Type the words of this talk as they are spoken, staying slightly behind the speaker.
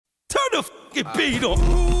Put a fucking beat on.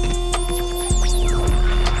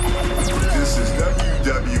 This is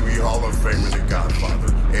WWE Hall of Famer, The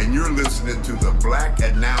Godfather, and you're listening to the Black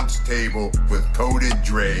Announce Table with Coded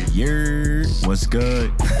Dre. What's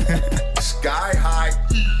good? Sky High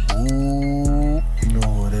E. Ooh, you know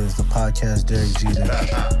who it is, the podcast Derek Jeter.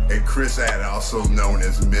 And Chris Add, also known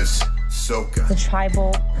as Miss Soka. The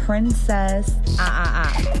Tribal Princess.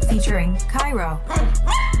 Featuring Cairo.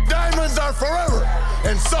 Diamonds are forever,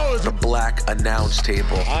 and so is the Black Announce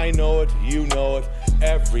Table. I know it, you know it,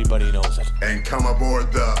 everybody knows it. And come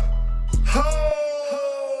aboard the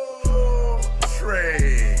Ho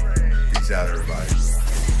Train. Peace out, everybody.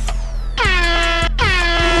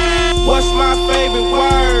 What's my favorite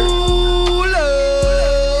word?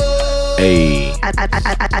 Hey.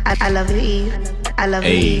 I love you, Eve. I love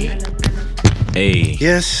you, Eve. Hey.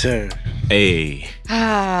 Yes, sir. Hey.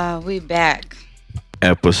 We back.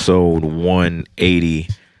 Episode 180.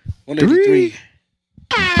 183.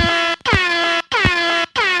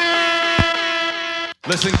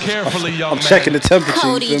 Listen carefully, young I'm man. checking the temperature.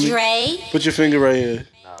 Cody you feel me? Dre. Put your finger right here.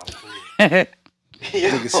 Nigga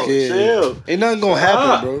scared. chill. Ain't nothing gonna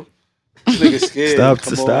happen, bro. This nigga scared. Come on.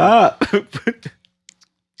 Stop.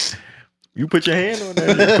 You put your hand on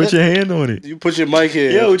that. You put your hand on it. You put your mic here.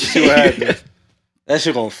 Yo, see what happens. That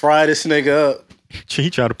shit gonna fry this nigga up. He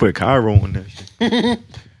tried to put Cairo on that shit.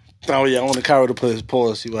 Oh yeah, I want the Cairo to put his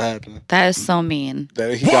paw, see what happened. That is so mean.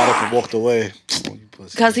 That he got up and walked away.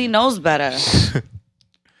 Because he knows better.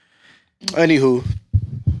 Anywho,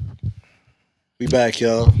 we back,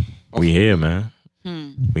 y'all. We here, man.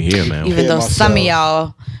 We here, man. Even though myself. some of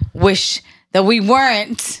y'all wish that we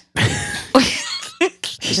weren't.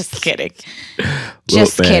 Just kidding.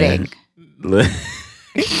 Just Look, man.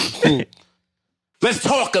 kidding. Let's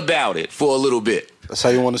talk about it for a little bit. That's how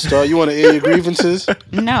you want to start. You want to air your grievances?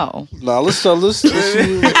 No. Nah, let's start. Let's go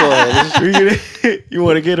ahead. You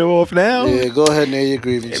want to get it off now? Yeah, go ahead and air your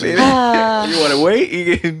grievances. You want to wait?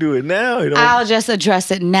 You can do it now. You know? I'll just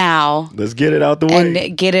address it now Let's get it out the way.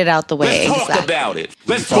 and get it out the way. Let's talk Exactly. about it.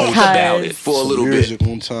 Let's talk about it for a little bit. Music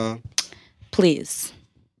one time. Please.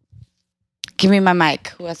 Give me my mic.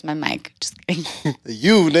 Who has my mic? Just kidding.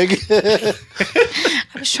 You, nigga.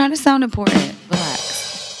 I was trying to sound important.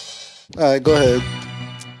 Relax. All right, go ahead.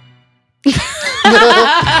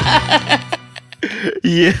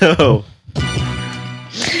 Yo.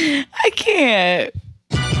 I can't.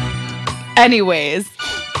 Anyways,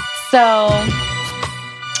 so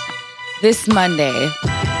this Monday,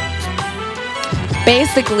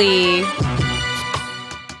 basically,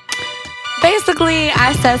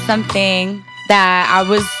 I said something that I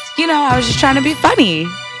was just trying to be funny,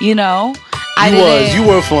 you know? You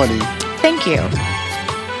were funny. Thank you.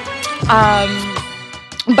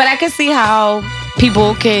 But I could see how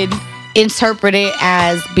people could interpret it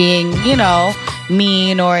as being,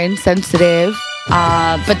 mean or insensitive.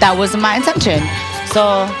 But that wasn't my intention.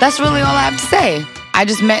 So that's really all I have to say. I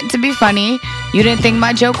just meant to be funny. You didn't think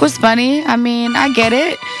my joke was funny. I mean, I get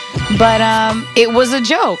it. But it was a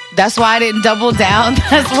joke. That's why I didn't double down.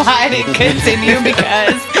 That's why I didn't continue,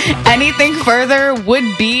 because anything further would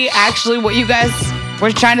be actually what you guys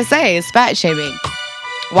were trying to say, is fat shaming.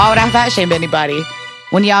 Why would I fat shame anybody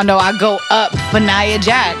when y'all know I go up for Nia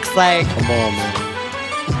Jax? Like, Come on, man.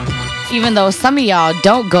 even though some of y'all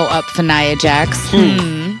don't go up for Nia Jax.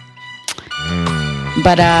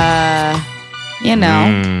 But,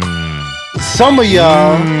 Some of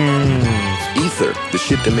y'all Ether, the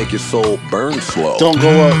shit that make your soul burn slow. don't go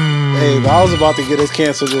up. Hey, but I was about to get us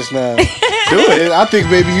canceled just now. Do it. I think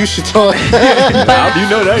maybe you should talk. You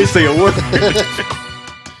know that ain't say a word.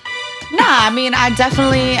 Nah, I mean, I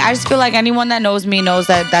just feel like anyone that knows me knows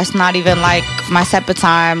that that's not even like my separate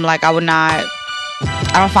time. Like, I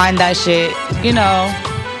don't find that shit,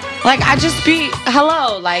 like, I just be,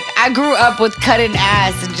 hello, like, I grew up with cutting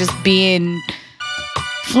ass and just being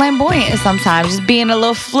flamboyant sometimes, just being a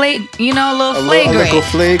little flagrant. A little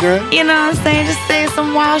flagrant. You know what I'm saying? Just saying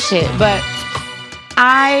some wild shit. But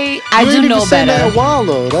I You do ain't know even say better. that wild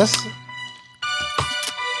though. That's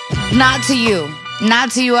Not to you.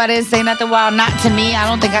 Not to you. I didn't say nothing wild. Not to me. I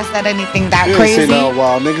don't think I said anything that you crazy. ain't say nothing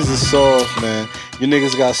wild. Niggas is soft, man. You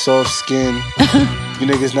niggas got soft skin. You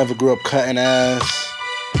niggas never grew up cutting ass,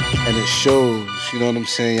 and it shows. You know what I'm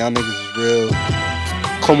saying? Y'all niggas is real.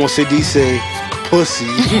 Como se dice, pussy.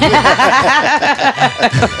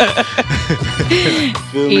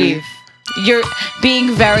 Feel me? Eve, you're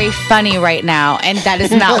being very funny right now, and that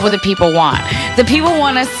is not what the people want. The people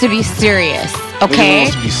want us to be serious, okay? Niggas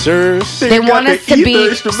wants to be serious. They want us to be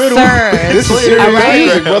serious. This is serious All right?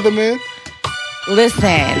 music, brother, man.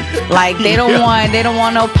 listen, like they don't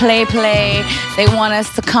want no play. They want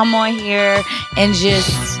us to come on here and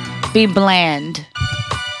just be bland.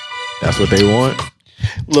 That's what they want.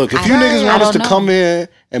 Look, if you niggas want us to come in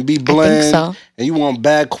and be bland, and you want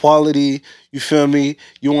bad quality, you feel me?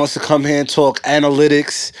 You want us to come here and talk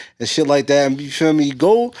analytics and shit like that, and you feel me?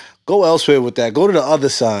 Go elsewhere with that. Go to the other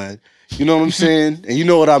side. You know what I'm saying? And you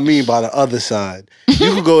know what I mean by the other side.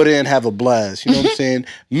 You can go there and have a blast. You know what I'm saying?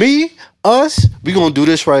 Me, us, we gonna do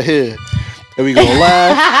this right here. And we gonna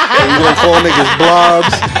laugh, and we gonna call niggas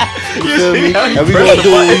blobs. You feel me? And we gonna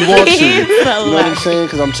do what we want to. You know what I'm saying?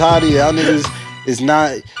 Because I'm tired of y'all niggas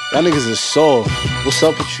y'all niggas is soft. What's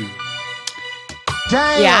up with you?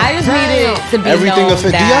 Damn, yeah, I just needed to be everything known do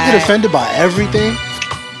y'all get offended by everything?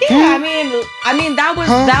 Yeah, I mean that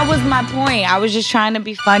was my point. I was just trying to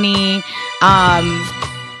be funny.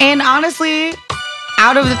 And honestly,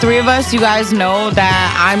 out of the three of us, you guys know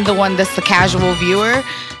that I'm the one that's the casual viewer.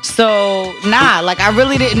 So, like I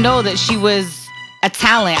really didn't know that she was a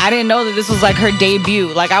talent. I didn't know that this was like her debut.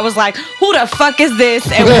 Like I was like, who the fuck is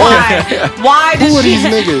this and why? Why does who are these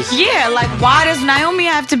niggas? Yeah, like why does Naomi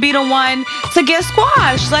have to be the one to get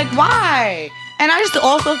squashed? Like why? And I just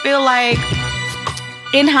also feel like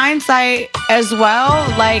in hindsight as well,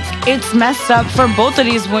 like it's messed up for both of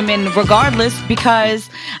these women regardless, because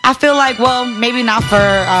I feel like, well, maybe not for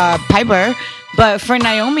Piper, but for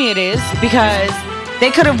Naomi it is, because they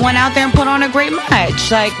could have went out there and put on a great match.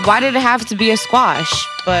 Like, why did it have to be a squash?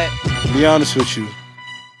 But be honest with you,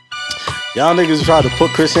 y'all niggas tried to put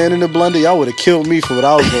Chris Ann in the blender. Y'all would have killed me for what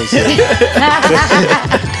I was gonna say.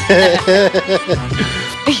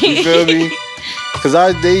 You feel me? Cause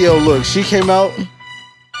look, she came out.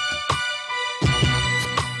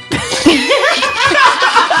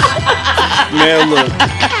 Man, look.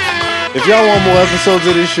 If y'all want more episodes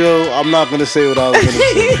of this show, I'm not gonna say what I was gonna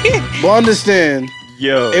say. But understand,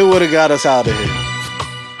 it would have got us out of here.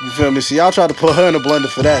 You feel me? So y'all tried to put her in the blender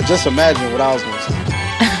for that. Just imagine what I was gonna say.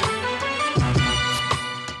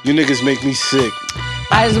 You niggas make me sick.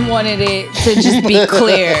 I just wanted it to just be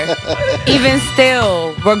clear. Even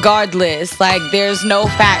still, regardless, like there's no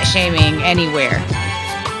fat shaming anywhere.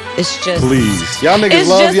 It's just please. Y'all niggas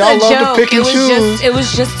love to pick and choose. It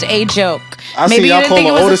was just a joke. I see y'all calling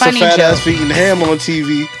Otis a fat ass for eating ham on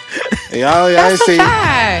TV. And y'all ain't say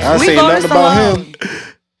nothing about him.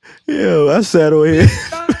 Yo, I sat over here.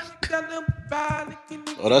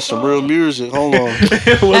 Oh, that's some real music. Hold on.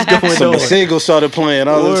 What's going some on? single started playing.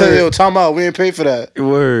 I was gonna tell you, time out. We ain't pay for that.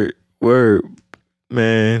 Word,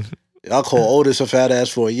 man. Y'all call Otis a fat ass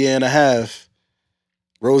for a year and a half.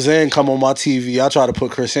 Roseanne come on my TV. I try to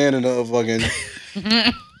put Chris Ann in the fucking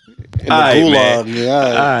gulag. Man.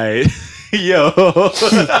 All right. Yo.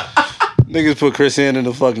 Niggas put Chris Ann in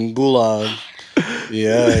the fucking gulag.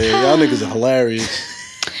 Yeah, y'all niggas are hilarious.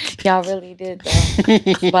 Y'all really did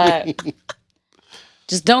though. But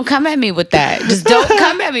just don't come at me with that. Just don't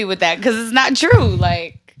come at me with that, because it's not true.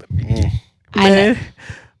 Like, man.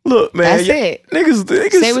 Look, man. That's it.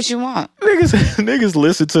 Niggas say what you want. Niggas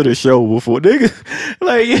listen to the show before. Niggas,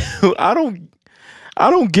 like, I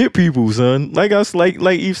don't get people, son. Like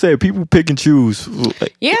Eve said, people pick and choose.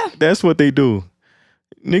 Like, yeah. That's what they do.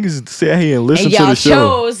 Niggas sit here and listen to the show.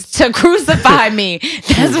 Y'all chose to crucify me.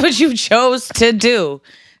 That's what you chose to do.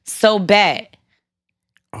 So bad.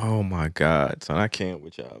 Oh my God, son. I can't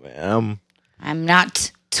with y'all, man. I'm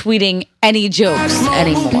not tweeting any jokes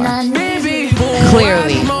anymore.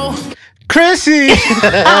 Clearly. Chrissy!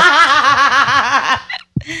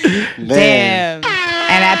 Damn. And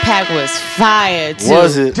that pack was fire, too.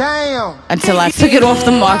 Was it? Damn. Until I took it off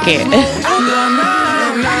the market.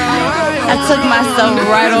 I took myself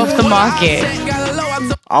right off the market.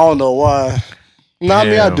 I don't know why. I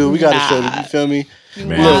mean, I do. We gotta show it. You feel me?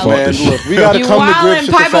 Man, look, we gotta come to grips with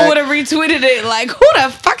the fact. Piper would have retweeted it like, who the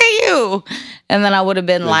fuck are you? And then I would have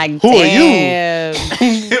been like, who damn. are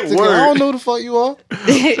you? I don't know who the fuck you are.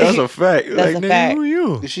 That's a fact. That's a fact. Who are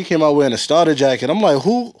you? She came out wearing a starter jacket. I'm like,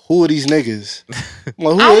 who are these niggas? I'm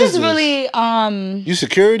like, I just really, You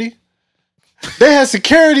security? They had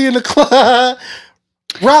security in the club.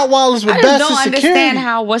 Rottweilers with best security. I don't understand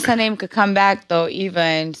how what's her name could come back though,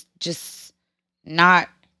 even just not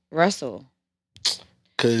wrestle.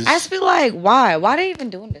 Cause I just feel like why they even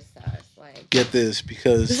doing this to us? Like, get this,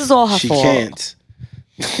 because this is all her fault. Can't.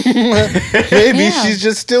 Maybe she's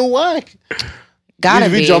just still whack. Gotta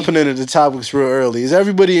be. We jumping into the topics real early. Is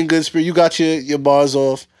everybody in good spirit? You got your bars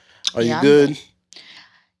off? Are you good?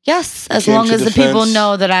 Yes, as long as the people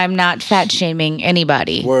know that I'm not fat shaming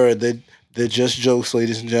anybody. Word, they're just jokes,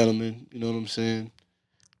 ladies and gentlemen. You know what I'm saying?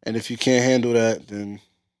 And if you can't handle that, then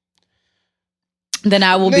then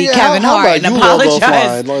I will be Nigga, Kevin how Hart about and you log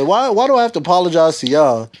apologize. offline? Like, why do I have to apologize to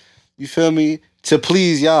y'all? You feel me? To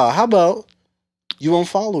please y'all. How about you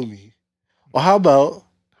unfollow me? Or how about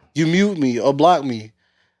you mute me or block me?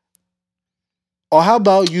 Or how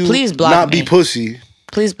about you Please block not me. be pussy?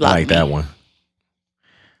 Please I block like me. that one.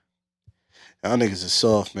 Y'all niggas are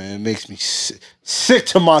soft, man. It makes me sick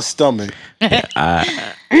to my stomach. I'm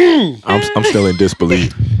still in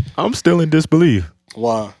disbelief. I'm still in disbelief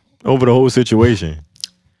Why? over the whole situation.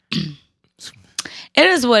 It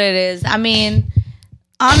is what it is. I mean,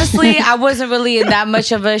 honestly, I wasn't really in that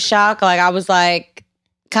much of a shock. Like, I was like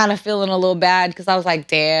kind of feeling a little bad because I was like,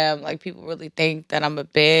 damn, like people really think that I'm a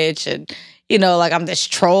bitch and, you know, like I'm this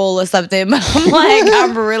troll or something. But I'm like,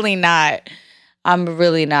 I'm really not. I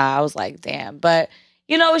was like, damn. But,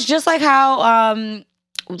 you know, it's just like how,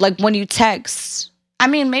 like when you text, I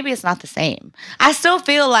mean, maybe it's not the same. I still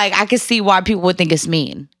feel like I could see why people would think it's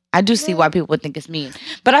mean. I do see why people would think it's mean.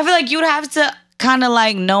 But I feel like you'd have to kind of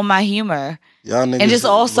like know my humor. Y'all niggas And just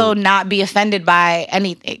also not be offended by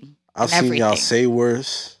anything. I've seen y'all say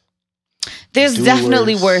worse. There's do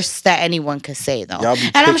definitely worse. worse that anyone could say though. Y'all be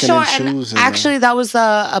And I'm picking sure, and and choosing, actually that was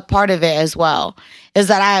a part of it as well. Is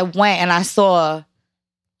that I went and I saw,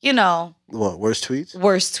 you know, What, worse tweets?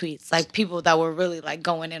 worse tweets, like people that were really like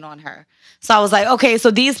going in on her. So I was like, okay,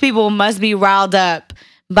 so these people must be riled up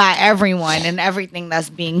by everyone and everything that's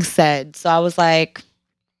being said. So I was like,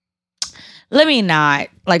 let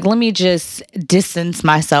me just distance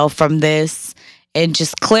myself from this and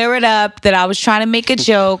just clear it up that I was trying to make a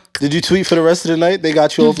joke. Did you tweet for the rest of the night? They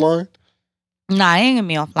got you offline? Nah, they ain't gonna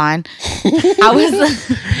be offline. I was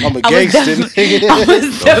I'm a gangster. I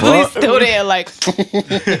was definitely still there, like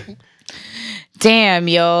damn,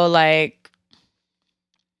 yo, like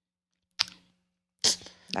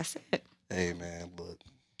that's it. Hey man, look.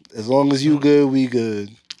 As long as you good, we good.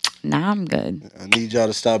 Nah, I'm good. I need y'all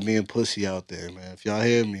to stop being pussy out there, man. If y'all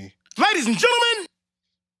hear me. Ladies and gentlemen.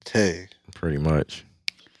 Hey. Pretty much.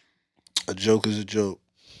 A joke is a joke.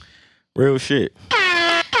 Real shit.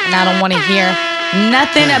 And I don't want to hear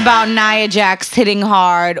nothing about Nia Jax hitting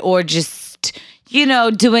hard or just, you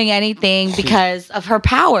know, doing anything because of her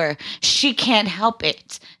power. She can't help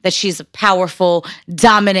it that she's a powerful,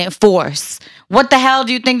 dominant force. What the hell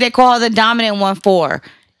do you think they call the dominant one for?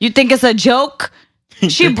 You think it's a joke?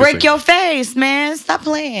 She break your face, man. Stop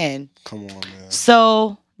playing. Come on, man.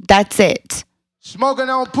 So that's it. Smoking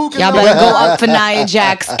on Pookie. Y'all better go up for Nia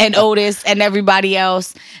Jax and Otis and everybody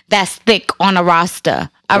else that's thick on a roster.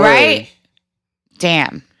 All right?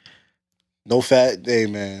 Damn. No fat day,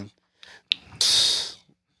 man.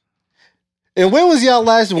 And when was y'all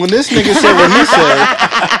last? When this nigga said what he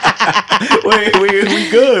said. Wait, we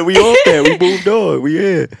good. We off there. We moved on. We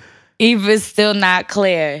here. Eve is still not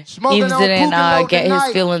clear. Eve didn't get his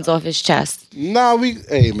feelings off his chest. Nah,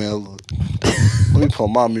 hey man, look. Let me pull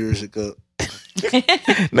my music up.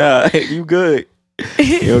 Nah, you good.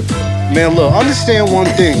 Man, look, understand one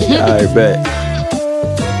thing. I bet.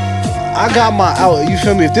 I got my out. You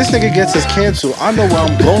feel me? If this nigga gets us canceled, I know where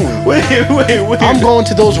I'm going. Wait. I'm going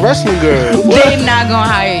to those wrestling girls. They not gonna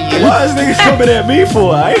hire you. Why is niggas coming at me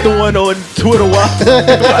for? I ain't the one on Twitter. Why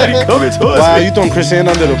coming towards Wow, me? you throwing Chris Ann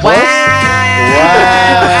under the bus?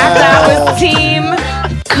 After I was team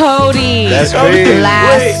Cody That's crazy.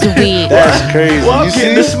 last week. That's crazy. Well, I'm You getting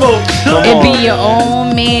see? the smoke. Come It on. be your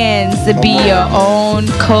own mans. It be your own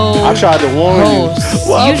code. I tried to warn host.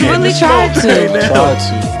 Well, I'm You getting really the tried smoke to. right you. now. Tried to.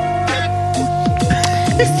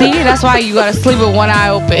 See, that's why you gotta sleep with one eye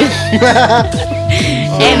open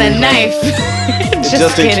and a knife.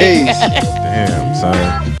 Just in kidding. case. Damn,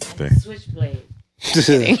 son. Switchblade.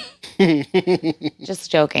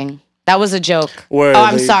 Just joking. That was a joke. Word,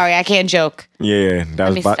 I'm they- sorry, I can't joke. Yeah,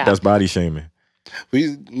 Let me stop. that's body shaming.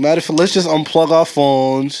 Matter of fact, let's just unplug our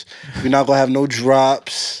phones. We're not gonna have no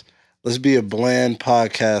drops. Let's be a bland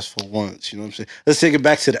podcast for once. You know what I'm saying? Let's take it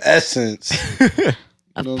back to the essence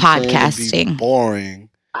Of know what I'm saying? It'd podcasting. be boring.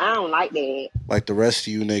 I don't like that. Like the rest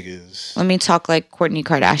of you niggas. Let me talk like Kourtney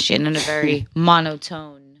Kardashian in a very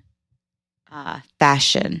monotone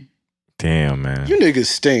fashion. Damn, man. You niggas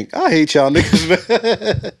stink. I hate y'all niggas,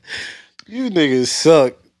 man. You niggas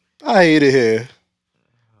suck. I hate it here.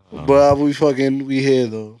 But we here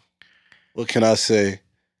though. What can I say?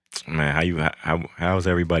 Man, how's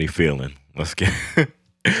everybody feeling? Let's get we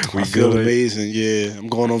I feel good. amazing, yeah. I'm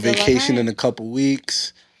going on feel vacation alright. in a couple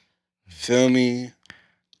weeks. Feel me?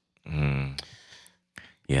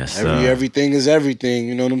 Yes, sir. Everything is everything,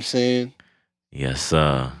 you know what I'm saying? Yes,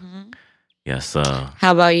 sir. Yes, sir.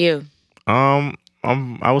 How about you? I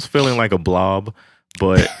was feeling like a blob,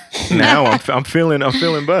 but now I'm feeling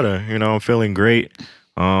better. You know, I'm feeling great.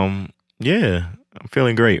 Yeah, I'm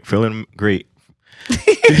feeling great. Feeling great.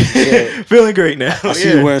 Feeling great now. I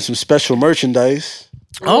see you wearing some special merchandise.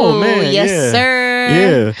 Oh, man. Yes, yeah. sir.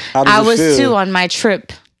 Yeah. How does I it was feel? too on my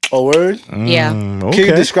trip. Oh, word? Yeah. Okay. Can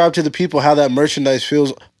you describe to the people how that merchandise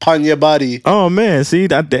feels upon your body? Oh man, see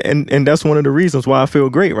that, and that's one of the reasons why I feel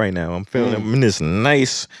great right now. I'm in this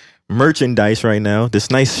nice merchandise right now.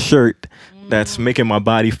 This nice shirt that's making my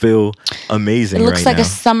body feel amazing. It looks right like now. a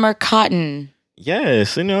summer cotton.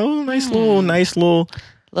 Yes, nice little,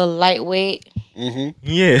 little lightweight.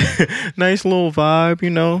 yeah, nice little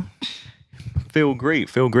vibe. Feel great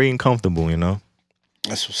and comfortable.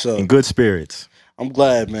 That's what's up. In good spirits. I'm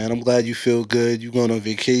glad, man. I'm glad you feel good. You going on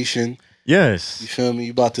vacation. Yes. You feel me?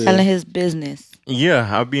 You about to Telling his business. Yeah,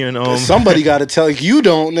 I'll be in. Somebody got to tell you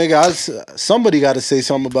don't, nigga. Somebody got to say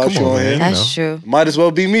something about you on man, here. That's true. Might as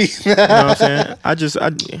well be me. You know what I'm saying? I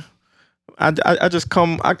just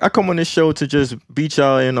come. I come on this show to just beat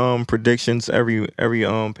y'all in predictions every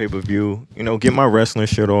pay-per-view. Get my wrestling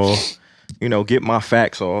shit off. Get my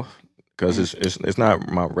facts off because it's not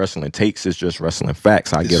my wrestling takes. It's just wrestling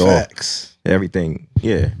facts. I get facts. off everything.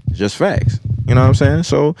 Yeah, just facts. You know what I'm saying?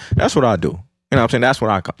 So that's what I do. You know what I'm saying? That's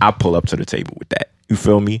what I pull up to the table with that. You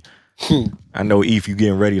feel me? I know Eve, you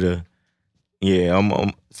getting ready to. Yeah, I'm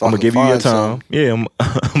gonna give you your time. Yeah, I'm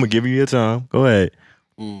gonna give you your time. Go ahead.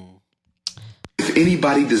 If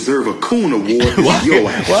anybody deserve a Coon Award, it's your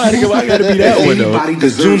ass. Why gotta be that one though?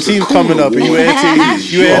 Because Juneteenth coming up and you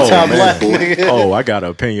anti-black. Oh, I got an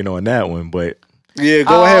opinion on that one, but yeah,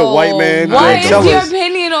 go ahead, white man. What Tell is your us.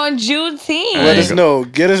 opinion on Juneteenth? Let us know.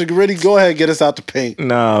 Get us ready. Go ahead, get us out the paint.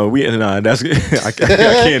 That's I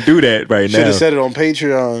can't do that right now. Should have said it on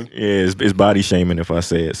Patreon. Yeah, it's body shaming if I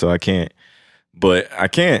say it, so I can't. But I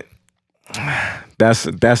can't. That's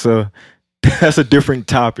a different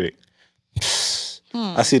topic.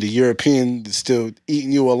 I see the European is still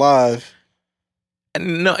eating you alive.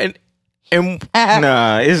 No, and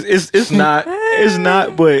nah, it's not. It's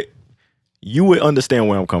not. But you would understand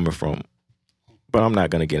where I'm coming from. But I'm not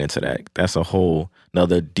gonna get into that. That's a whole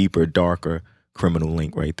another deeper, darker criminal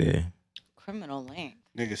link right there. Criminal link.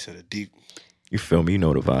 Nigga said a deep. You feel me? You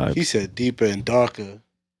know the vibe. He said deeper and darker.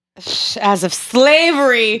 As if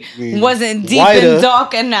slavery wasn't deep wider. and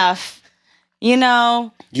dark enough. You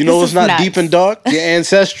know what's not deep and dark? Your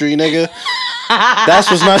ancestry, nigga.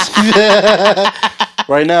 That's what's not.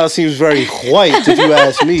 Right now, it seems very white, if you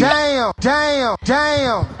ask me. Damn. That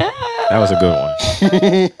was a good one.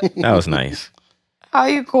 That was nice. How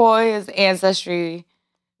you call his ancestry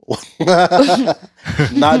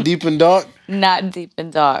Not deep and dark? not deep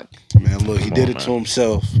and dark? Man, look, he did it to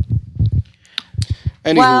himself.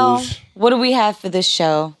 Anywho's. Well, what do we have for this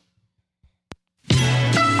show?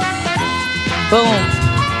 Boom.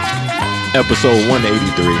 Episode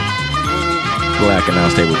 183, Black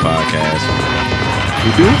Announce Table Podcast.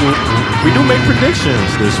 We do make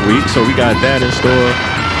predictions this week, so we got that in store.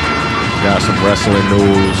 Got some wrestling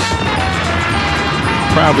news.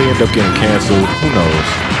 Probably end up getting canceled. Who knows?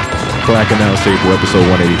 Black Announce Table, episode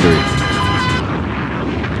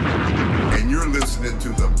 183. And you're listening to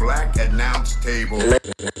the Black Announce Table. Let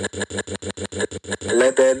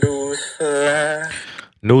that news fly.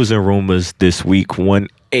 News and rumors this week,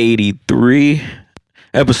 183.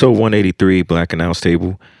 Episode 183, Black Announce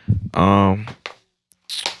Table.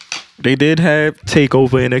 They did have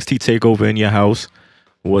NXT TakeOver in your house.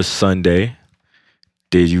 Was Sunday.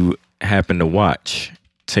 Did you happen to watch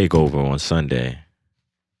TakeOver on Sunday?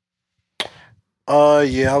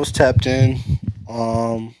 Yeah, I was tapped in.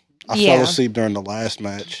 I fell asleep during the last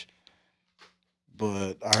match.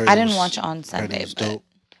 But I didn't watch on Sunday, dope.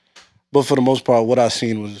 But for the most part, what I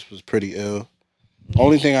seen was pretty ill.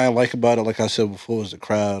 Only thing I like about it, like I said before, was the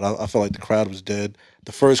crowd. I felt like the crowd was dead.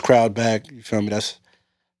 The first crowd back, you feel me? That's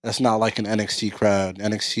not like an NXT crowd.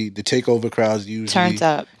 NXT, the TakeOver crowds usually Turned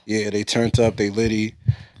up. Yeah, they turned up. They litty.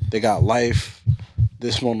 They got life.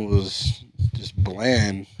 This one was just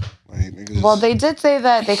bland. Like, Well, they did say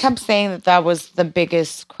that. They kept saying that was the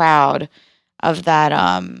biggest crowd of that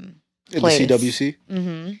place. In the CWC.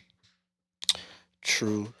 Mm-hmm.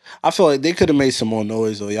 True. I feel like they could have made some more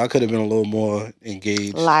noise though. Y'all could have been a little more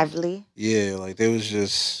engaged. Lively. Yeah, like they was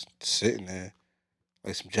just sitting there.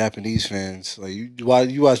 Like some Japanese fans. Like you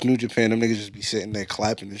watch New Japan, them niggas just be sitting there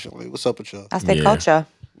clapping and shit. Like, what's up with y'all? That's their culture.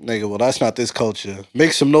 Nigga, well that's not this culture.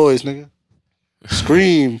 Make some noise, nigga.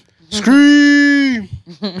 Scream. Scream.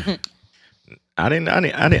 I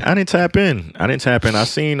didn't tap in. I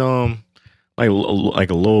seen like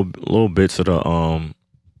a little bits of the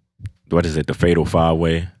what is it? The Fatal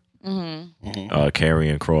 5-Way. Mm-hmm.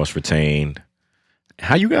 Karrion Kross retained.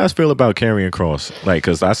 How you guys feel about Karrion Kross? Like,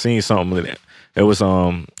 cause I seen something There was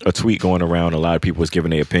a tweet going around. A lot of people was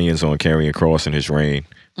giving their opinions on Karrion Kross and his reign.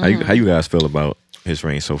 How you guys feel about his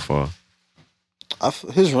reign so far?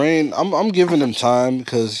 His reign, I'm giving him time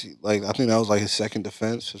because like I think that was like his second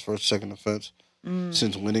defense, his first second defense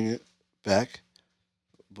since winning it back.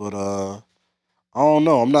 But I don't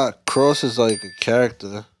know. I'm not Kross is like a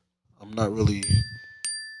character. I'm not really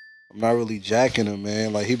jacking him,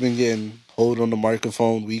 man. Like he been getting hold on the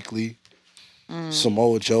microphone weekly.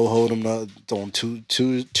 Samoa Joe hold him on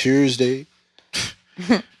Tuesday.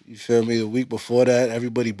 You feel me? The week before that,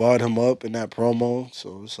 everybody barred him up in that promo.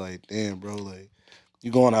 So it's like, damn, bro, like you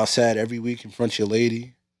going outside every week in front of your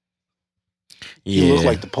lady. Yeah. You look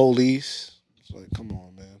like the police. It's like, come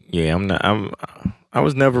on, man. Yeah, I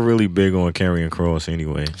was never really big on Karrion Kross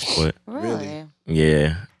anyway, but Really?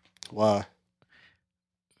 yeah. Why?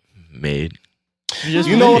 Mid.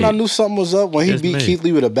 You know when I knew something was up? When he Just beat mid. Keith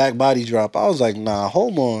Lee with a back body drop. I was like, nah,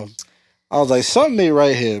 hold on. I was like, something ain't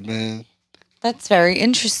right here, man. That's very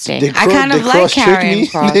interesting. Did I kind of Did like Kross trick me?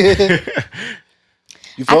 Karrion Kross.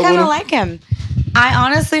 You I fuck with kind of him? like him. I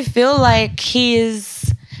honestly feel like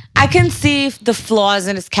I can see the flaws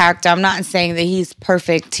in his character. I'm not saying that he's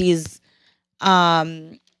perfect.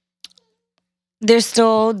 There's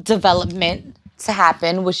still development to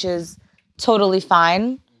happen, which is totally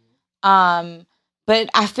fine. But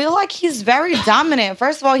I feel like he's very dominant.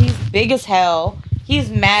 First of all, he's big as hell. He's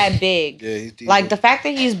mad big. Yeah, he's like the fact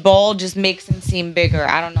that he's bald just makes him seem bigger.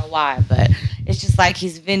 I don't know why, but it's just like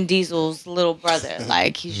he's Vin Diesel's little brother.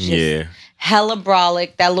 Like he's just hella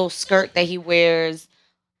brolic. That little skirt that he wears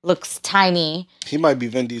looks tiny. He might be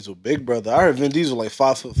Vin Diesel big brother. I heard Vin Diesel like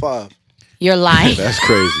 5'5". You're lying. That's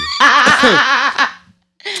crazy.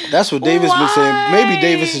 That's what Davis been saying. Maybe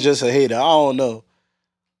Davis is just a hater. I don't know.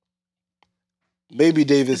 Maybe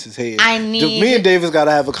Davis is hating. Me and Davis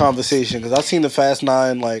gotta have a conversation because I seen the Fast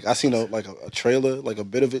 9. Like I seen a trailer, like a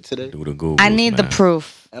bit of it today. Do the Googles, I need the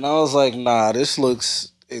proof. And I was like, nah, this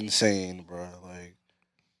looks insane, bro. Like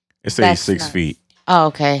it says 6 feet. Oh,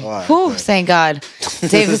 okay. All right, Whew, good. thank God.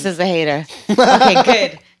 Davis is a hater. Okay,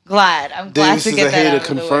 good. Glad. I'm glad Davis to is get a that hater. out of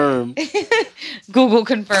Confirmed. the way. Google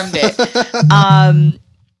confirmed it.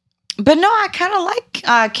 But no, I kind of like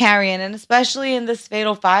Karrion, and especially in this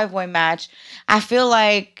Fatal 5-Way match, I feel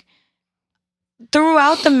like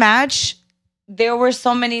throughout the match, there were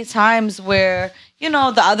so many times where, the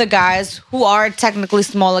other guys who are technically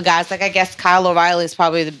smaller guys, like I guess Kyle O'Reilly is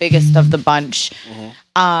probably the biggest of the bunch,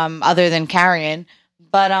 other than Karrion.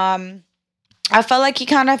 But I felt like he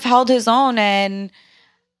kind of held his own, and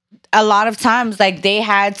a lot of times, like they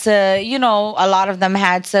had to, a lot of them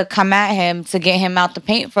had to come at him to get him out the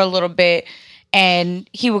paint for a little bit, and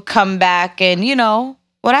he would come back and,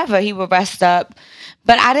 whatever, he would rest up.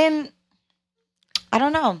 But I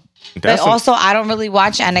don't know. But also, I don't really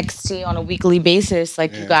watch NXT on a weekly basis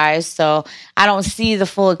like you guys, so I don't see the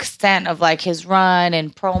full extent of like his run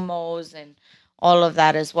and promos and all of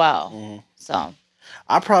that as well. So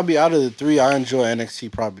I probably, out of the three, I enjoy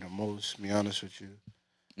NXT probably the most, to be honest with you.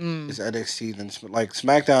 It's NXT, then like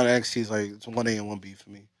SmackDown and NXT is like it's 1A and 1B for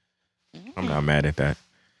me. I'm not mad at that.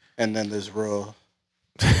 And then there's Raw.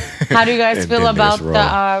 How do you guys feel about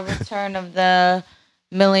the return of the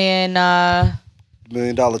 $1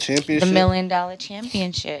 million championship? The $1 million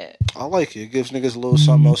championship. I like it. It gives niggas a little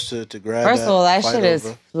something else to grab. First of all, that shit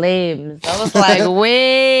is flames. I was like,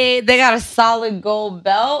 wait, they got a solid gold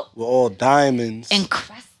belt with all diamonds,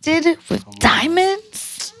 encrusted with diamonds.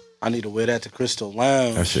 I need to wear that to Crystal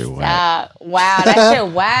Lounge. That shit whack. Wow, that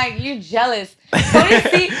shit whack. You jealous. Cody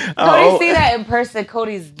see that in person.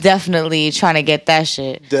 Cody's definitely trying to get that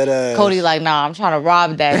shit. Deadass. Cody like, nah, I'm trying to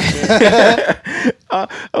rob that shit.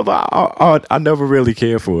 I never really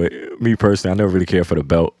cared for it. Me personally, I never really cared for the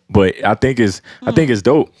belt. But I think it's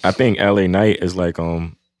dope. I think LA Knight is like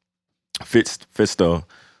fits the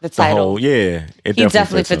title. He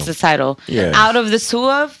definitely fits the title. Yeah. Out of the two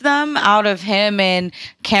of them, out of him and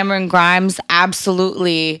Cameron Grimes,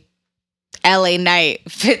 absolutely LA Knight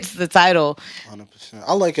fits the title. 100%.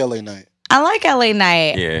 I like LA Knight. I like LA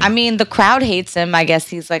Knight. Yeah. I mean, the crowd hates him. I guess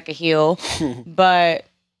he's like a heel. But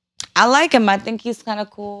I like him. I think he's kind of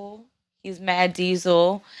cool. He's mad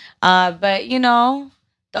Diesel. But,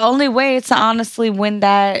 the only way to honestly win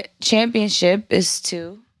that championship is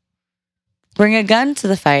to bring a gun to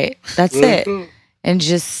the fight. That's it. And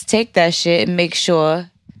just take that shit and make sure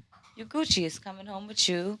your Gucci is coming home with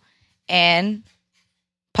you. And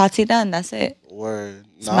party done. That's it. Word.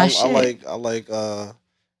 It's No, my I shit. like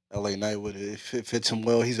LA Knight with it. It fits him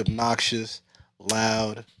well. He's obnoxious,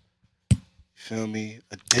 loud. feel me?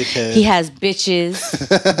 A dickhead. He has bitches,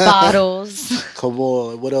 bottles. Come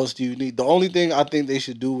on, what else do you need? The only thing I think they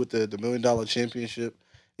should do with the $1 million championship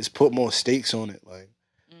is put more stakes on it. Like,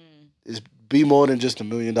 is be more than just $1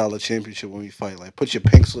 million championship when we fight. Like, put your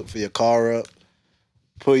pink slip for your car up.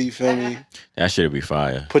 You feel me? That should be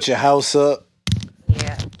fire. Put your house up.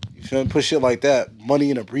 Yeah. You feel me? Put shit like that.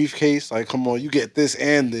 Money in a briefcase. Like, come on, you get this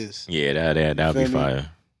and this. Yeah, that'd be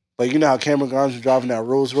fire. Like, you know how Cameron Grimes was driving that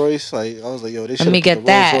Rolls Royce? Like, I was like, yo, they should Let me have get put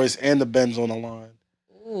the Rolls that. Royce and the Benz on the line.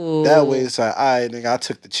 Ooh. That way, it's like, all right, nigga, I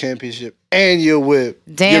took the championship and your whip.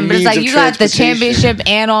 Damn, your but it's means like of you got the transportation. championship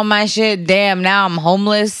and all my shit. Damn, now I'm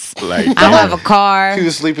homeless. Like, I don't have a car. He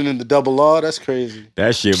was sleeping in the double R. That's crazy.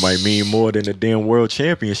 that shit might mean more than the damn world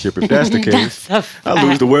championship if that's the case. That's a I lose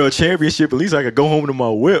fact. the world championship, at least I could go home to my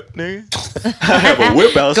whip, nigga. I have a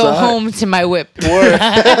whip outside. Go home to my whip.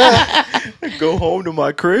 Go home to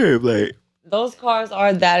my crib, like. Those cars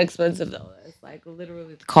aren't that expensive though. It's like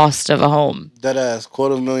literally the cost of a home. That ass,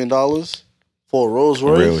 $250,000 for a Rolls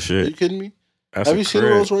Royce. Real shit. Are you kidding me? That's Have you seen a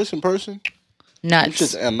crib. Rolls Royce in person? It's Nuts.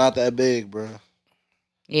 just not that big, bro.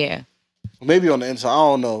 Yeah. Maybe on the inside, I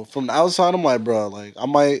don't know. From the outside, I'm like, bro, like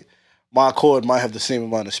my Accord might have the same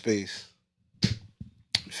amount of space.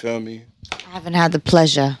 You feel me? I haven't had the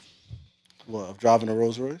pleasure. What, of driving a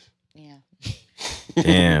Rolls Royce? Yeah.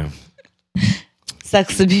 Damn.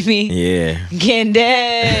 Sucks to be me. Yeah. Getting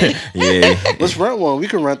dead. Yeah. Let's rent one. We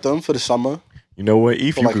can rent them for the summer. You know what?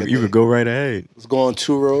 If For you like could, a you day. could go right ahead. Let's go on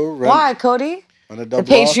 2-row. Rent, Why, Cody? On a The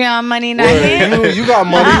double R. Patreon money not Word, here? you got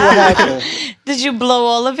money. What happened? Did you blow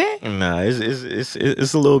all of it? Nah, it's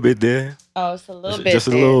a little bit there. Oh, it's a little bit. Just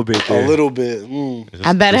a there. little bit A there. little bit. Just-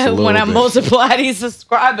 I better just a when little I bit. multiply these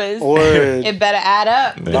subscribers, Word. it better add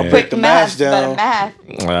up. Yeah. Don't Break put the math math down. Better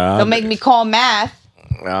math. Nah, Don't make me call math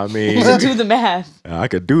I mean, to do the math. I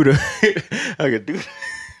could do the.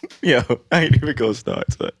 Yo, I ain't even gonna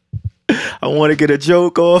start. So. I want to get a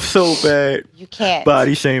joke off so bad. You can't.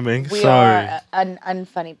 Body shaming. We Sorry. are an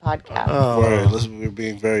unfunny podcast. Word. We're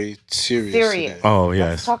being very serious. Serious. Today. Oh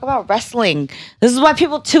yes. Talk about wrestling. This is why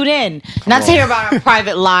people tune in, not to hear about our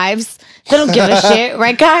private lives. They don't give a shit,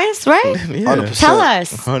 right, guys? Right? Yeah. 100%. Tell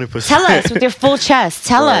us. 100%. Tell us with your full chest.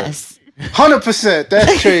 Tell us. 100%.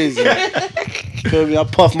 That's crazy. Feel me? I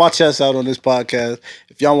puff my chest out on this podcast.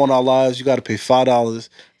 If y'all want our lives, you got to pay $5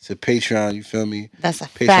 to Patreon. You feel me? That's a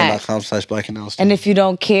fact. Patreon.com/blackannounced. And if you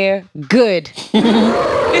don't care, good.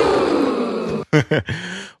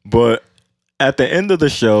 But at the end of the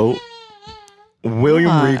show, William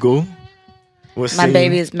What? Regal was My saying,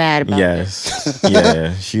 baby is mad about Yes.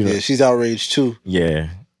 Yeah. Yeah, she's outraged too. Yeah.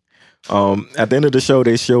 At the end of the show,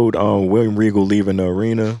 they showed William Regal leaving the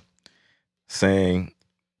arena, saying,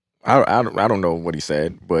 I don't know what he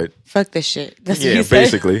said, but Fuck this shit. That's what yeah, he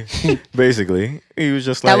said. basically, he was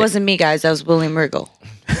just like That wasn't me, guys. That was William Regal.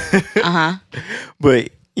 But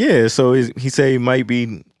yeah, so he said he might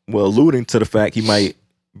be alluding to the fact he might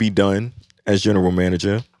be done as general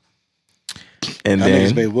manager, and That niggas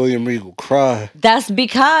then made William Regal cry. That's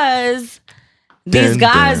because these Dun,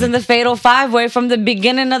 guys dun. in the Fatal Five-Way from the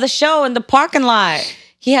beginning of the show in the parking lot,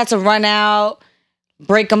 he had to run out,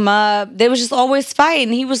 break them up. They was just always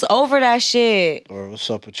fighting. He was over that shit. Or what's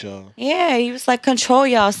up with y'all? Yeah, he was like, control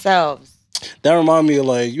yourselves. That remind me of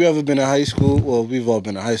like, you ever been in high school? Well, we've all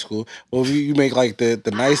been in high school. Well, you make like the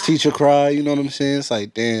nice teacher cry. You know what I'm saying? It's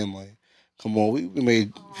like, damn, like, come on, we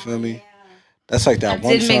made. You feel me? That's like that I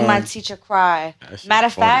one did make my time. teacher cry. shit Matter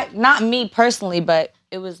of funny. fact, not me personally, but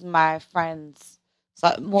it was my friends. So,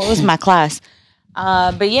 well, it was my class.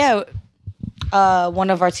 But yeah, one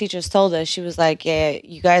of our teachers told us, she was like, yeah,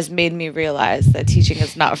 you guys made me realize that teaching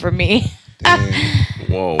is not for me.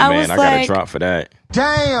 whoa, I man, was I got a like- drop for that.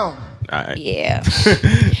 Damn. Yeah.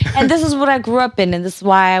 And this is what I grew up in, and this is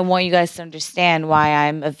why I want you guys to understand why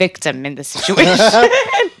I'm a victim in this situation.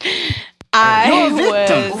 I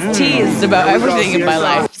was teased about everything in my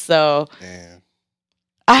life, so Damn.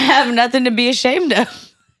 I have nothing to be ashamed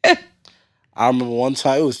of. I remember one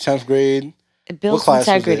time it was 10th grade. It What builds class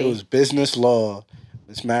integrity. was it? It was business law.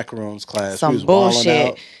 Miss Macaron's class. We Some was wilding bullshit.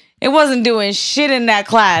 out. It wasn't doing shit in that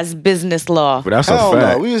class, business law. But that's Hell a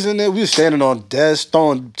fact. no. We was in there. We was standing on desks,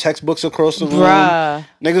 throwing textbooks across the room. Bruh.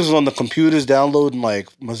 Niggas was on the computers downloading like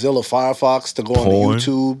Mozilla Firefox to go on Porn.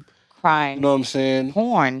 YouTube. Crying. You know what I'm saying?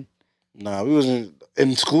 Porn. Nah, we wasn't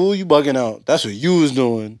in school. You bugging out. That's what you was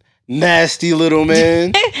doing. Nasty little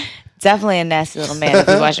man. Definitely a nasty little man if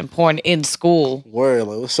you're watching porn in school. Word,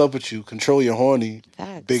 like, what's up with you? Control your horny,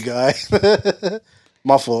 Facts. big guy.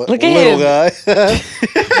 My fault. Look at little him. guy.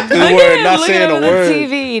 Look word, at not him, look saying at him a on the word.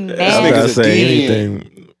 TV. I'm Nasty. not nigga's a saying deviant.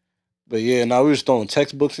 anything. But yeah, we was throwing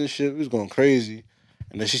textbooks and shit. We was going crazy.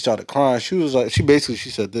 And then she started crying. She was like, she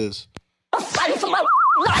said this. I'm fighting for my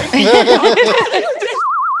life. You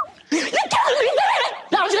telling me that?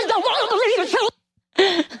 I just don't want to believe the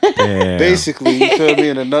truth. Damn. Basically, you feel me,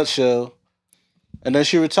 in a nutshell. And then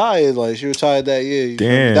she retired. Like, she retired that year. You feel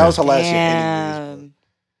me? Damn. That was her last year anyways. But,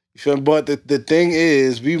 you feel me? But the thing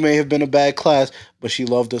is, we may have been a bad class, but she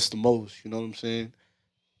loved us the most. You know what I'm saying?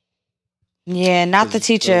 Yeah, not the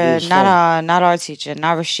teacher, not our teacher,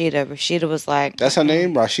 not Rashida. Rashida was like, that's her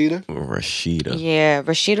name, Rashida. Rashida. Yeah,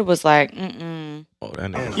 Rashida was like, mm. Oh, that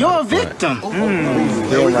name. You're a victim.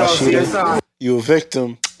 Rashida, you a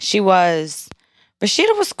victim. She was.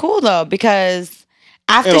 Rashida was cool though because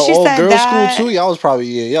after in she all said girls that, school too, y'all was probably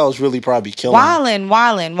y'all was really probably killing.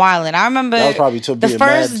 Wildin'. I remember That was probably to the being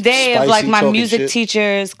first mad, day of spicy, like my talking music shit.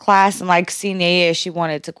 teacher's class in like senior year. She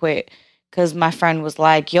wanted to quit because my friend was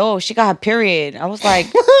like, "Yo, she got her period." I was like,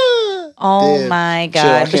 "Oh Damn. my Shit, god!"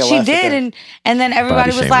 I But can't she laugh at did, that. and then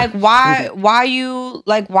everybody Body was like,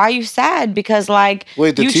 "Why you sad?" Because like,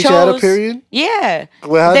 Wait, the you teacher chose, had a period? Yeah,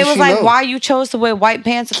 Well, how they did was she like, know? "Why you chose to wear white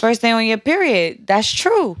pants the first day on your period?" That's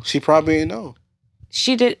true. She probably didn't know.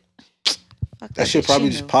 She did. Fuck That shit bitch, probably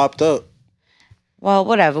she just knew. popped up. Well,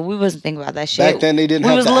 whatever. We wasn't thinking about that shit. Back then, they didn't we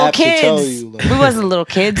have was the little app to kids. tell you, like- We wasn't little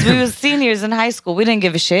kids. We was seniors in high school. We didn't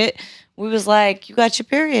give a shit. We was like, you got your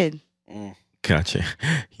period. Gotcha.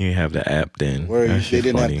 You didn't have the app then. Where That they shit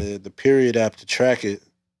didn't funny. have the period app to track it,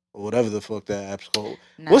 or whatever the fuck that app's called.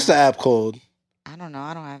 Nah. What's the app called? I don't know.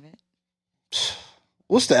 I don't have it.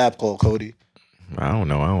 What's the app called, Cody? I don't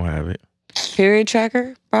know. I don't have it. Period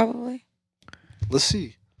tracker, probably. Let's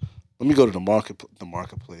see. Let me go to the marketplace.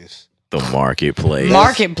 The marketplace.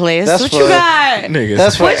 Marketplace. that's What for- you got? Nigga.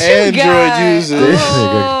 That's for What you Android got? users.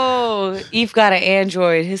 Oh, Eve got an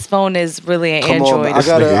Android. His phone is really an Come Android. on, I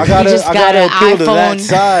gotta just got appeal an to that iPhone.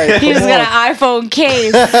 side. He just Come got on. an iPhone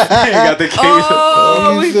case. got the case.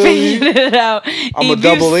 Oh, You we feel me? figured it out. I'm a Eve, you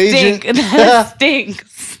double agent. stink. That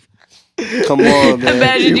stinks. Come on, man.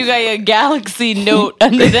 Imagine you got your Galaxy Note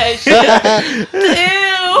under that shit.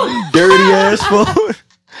 Ew. Dirty ass phone.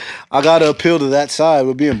 I gotta appeal to that side.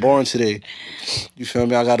 We're being boring today. You feel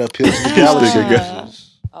me? I gotta appeal to the galaxy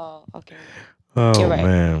users. Oh, okay. Oh You're right.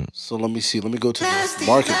 man. So let me see. Let me go to the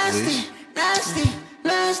marketplace.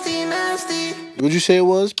 What'd you say it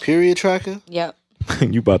was? Period tracker? Yep.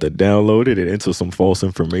 You about to download it and enter some false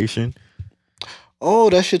information. Oh,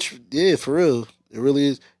 that shit's yeah, for real. It really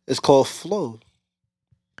is. It's called Flow.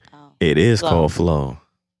 Oh. It is Flow. called Flow.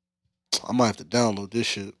 I might have to download this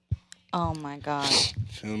shit. Oh my god.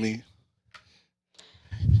 Feel me?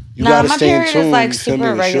 You Nah, gotta my stay in period tune. is like you feel me,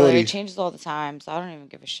 super with regular. shorty. It changes all the time, so I don't even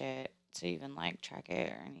give a shit to even like track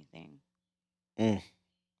it or anything.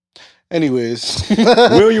 Anyways.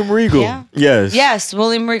 William Regal. Yeah. Yes. Yes,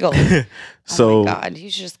 William Regal. So Oh my god, you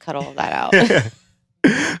should just cut all that out.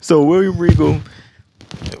 so William Regal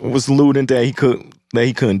was alluding that he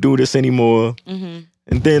couldn't do this anymore. Mm-hmm.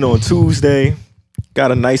 And then on Tuesday,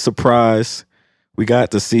 got a nice surprise. We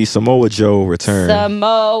got to see Samoa Joe return.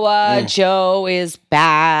 Samoa Joe is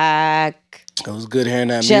back. It was good hearing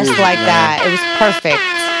that Just music, like man. that. It was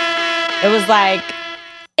perfect. It was like,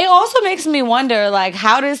 it also makes me wonder, like,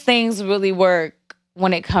 how does things really work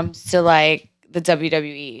when it comes to like the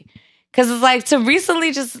WWE? Because it's like to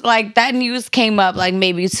recently just like that news came up like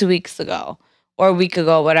maybe 2 weeks ago or a week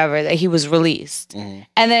ago, whatever, that he was released. Mm-hmm.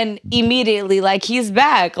 And then immediately like he's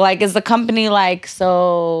back. Like, is the company like,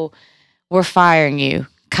 so we're firing you,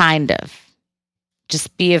 kind of.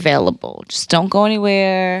 Just be available. Just don't go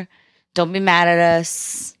anywhere. Don't be mad at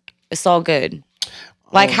us. It's all good.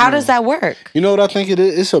 Like, how does that work? You know what I think it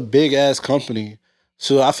is? It's a big ass company.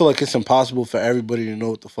 So I feel like it's impossible for everybody to know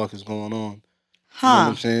what the fuck is going on. You know what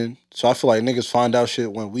I'm saying? So I feel like niggas find out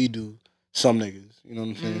shit when we do. Some niggas. You know what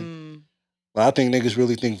I'm saying? But I think niggas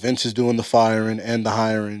really think Vince is doing the firing and the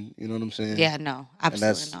hiring. You know what I'm saying? Yeah, no, absolutely And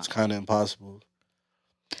that's not. it's kind of impossible.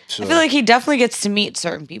 So, I feel like he definitely gets to meet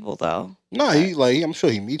certain people, though. nah, I'm sure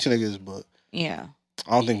he meets niggas, but Yeah.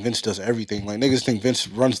 I don't think Vince does everything. Like, niggas think Vince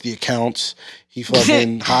runs the accounts. He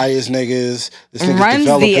fucking hires niggas. This nigga's Runs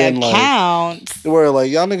the developing. Like, accounts. where, like,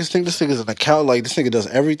 y'all niggas think this nigga's an account. Like, this nigga does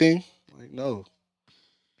everything. Like, no.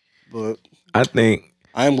 But I think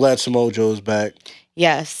I am glad Samoa Joe's back.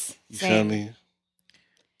 Yes. You Same. feel me?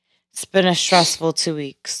 It's been a stressful 2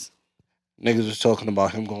 weeks. Niggas was talking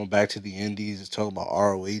about him going back to the Indies. It's talking about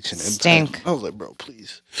ROH and Impact. Stink. I was like, bro,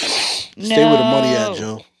 please. Stay where the money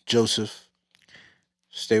at, Joseph.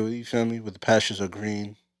 Stay with, you feel me? Where the pastures are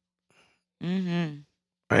green. Mm-hmm.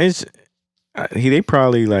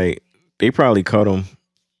 they probably cut him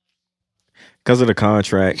because of the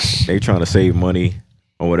contract. They trying to save money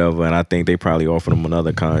or whatever, and I think they probably offered him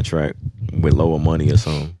another contract with lower money or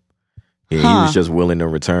something. Yeah, he was just willing to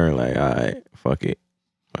return. Like, all right, fuck it.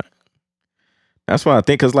 That's why I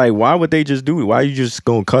think, cause like, why would they just do it? Why you just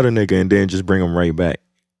gonna cut a nigga and then just bring him right back?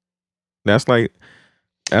 That's the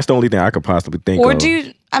only thing I could possibly think of. Or do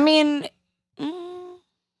you? I mean,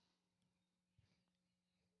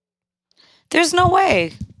 there's no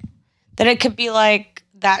way that it could be like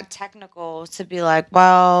that technical to be like,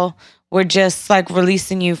 well, we're just like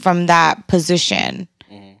releasing you from that position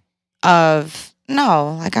of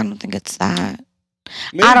no. Like, I don't think it's that.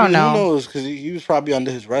 Maybe, I don't know. Who knows? Because he was probably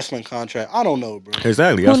under his wrestling contract. I don't know, bro.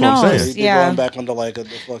 Exactly. That's Who what I'm knows? saying. They're going back under like the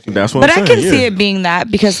fucking. That's what But I'm I saying. can see it being that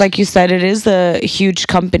because, like you said, it is a huge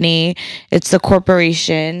company. It's a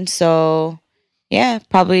corporation, so yeah,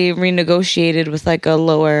 probably renegotiated with like a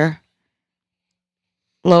lower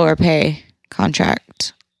pay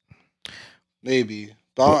contract. Maybe.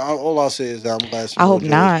 But all I'll say is that I'm glad. I hope Samoa Joe is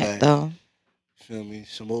not, back. though. Feel me?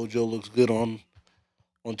 Samoa Joe looks good on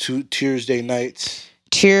Tuesday nights.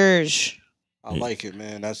 Cheers. I like it,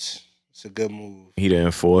 man. It's a good move. He the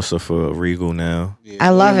enforcer for Regal now. Yeah, I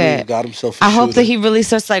love it. Got himself. I hope that he really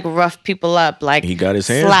starts to like rough people up, like He got his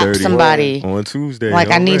hands slap dirty somebody on Tuesday. Like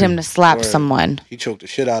I need already. him to slap Word. someone. He choked the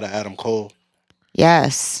shit out of Adam Cole.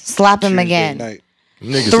 Yes, slap him Tuesday again. night.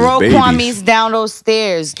 Niggas Throw is babies. Kwame's down those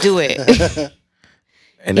stairs. Do it.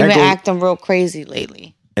 And He that been goes, acting real crazy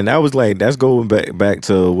lately. and that was like, that's going back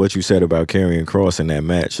to what you said about Karrion Kross in that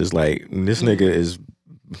match. It's like, this nigga is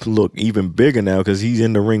look even bigger now because he's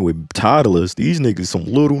in the ring with toddlers. These niggas some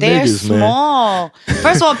little They're niggas, man. small.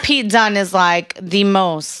 First of all, Pete Dunne is like the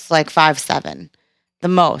most, like 5'7". The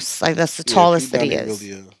most. Like that's the tallest that he is.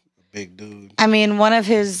 Really a big dude. I mean, one of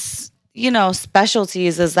his,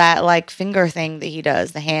 specialties is that like finger thing that he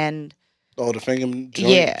does, the hand. Oh, the finger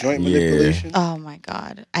joint manipulation. Oh my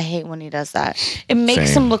God. I hate when he does that. It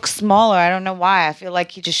makes Same. him look smaller. I don't know why. I feel like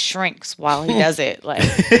he just shrinks while he does it. Like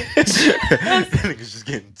Niggas just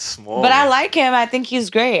getting small. But I like him. I think he's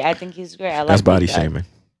great. I like That's body Pete Dunne. shaming.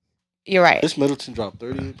 You're right. Chris Middleton dropped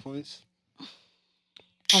 38 points.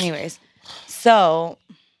 Anyways, so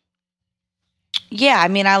yeah, I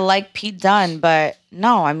mean, I like Pete Dunne, but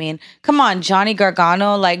no, I mean, come on, Johnny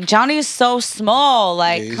Gargano. Like, Johnny is so small.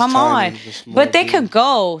 Like, he's come tiny. on. He's a small But they dude. could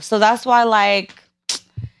go. So that's why, like,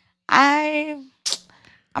 I'm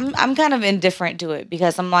kind of indifferent to it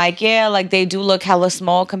because I'm like, yeah, like, they do look hella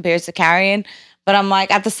small compared to Karrion. But I'm like,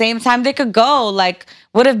 at the same time, they could go. Like,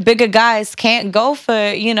 what if bigger guys can't go for,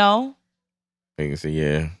 Niggas say,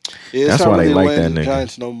 Yeah, That's it's not why they really like Atlanta that nigga.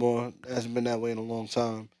 Giants no more. It hasn't been that way in a long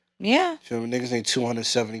time. yeah. Feel me? Niggas ain't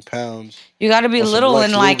 270 pounds. You got to be Or some little Lex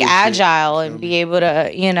and like Luger shit, agile feel and me? be able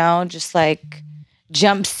to, just like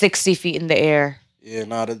jump 60 feet in the air. Yeah,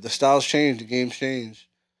 nah, the styles changed. The game's changed.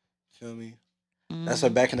 Feel me? That's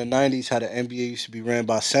like back in the 90s how the NBA used to be ran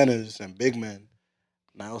by centers and big men.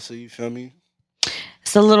 Now, so you feel me?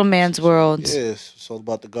 It's a little man's world. Yes, it's all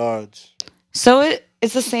about the guards. So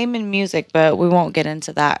it's the same in music, but we won't get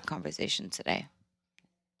into that conversation today.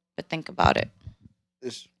 But think about it.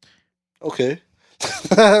 It's okay.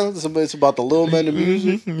 It's about the little men in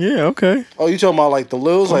music. Yeah, okay. Oh, you talking about like the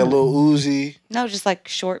Lils, like Lil Uzi? No, just like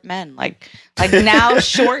short men. Like now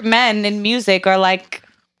short men in music are like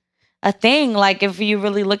a thing. Like if you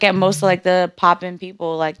really look at most of like the poppin'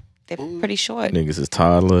 people, like they're pretty short. Niggas is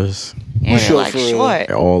toddlers. Yeah, short like for real?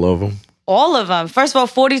 short. All of them. All of them. First of all,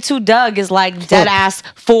 42 Doug is like dead ass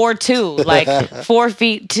 4'2", like 4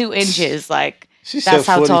 feet 2 inches. Like She that's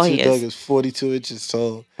said how 42 tall he Doug is. is 42 inches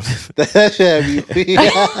tall. That should have me.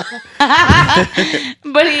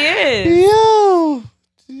 But he is. Yo.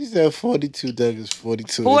 She said 42 Doug is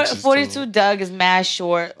 42 inches 42 tall. Doug is mad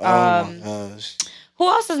short. Oh my gosh. Who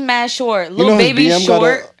else is mad short? You Little know his Baby's BM got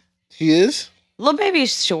short. he is? Little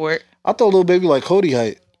Baby's short. I thought Lil Baby like Cody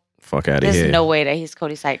height. Fuck out of There's here. no way that he's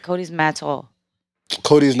Cody's height. Cody's mad tall.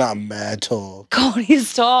 Cody's not mad tall.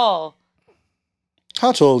 Cody's tall.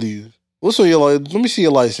 How tall are you? What's on your license? Let me see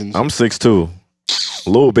your license. I'm 6'2".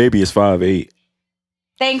 Lil Baby is 5'8".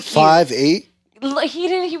 Thank you. 5'8". Look,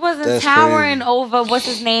 he wasn't That's towering crazy. over what's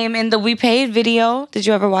his name in the We Paid video. Did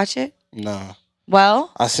you ever watch it? Nah.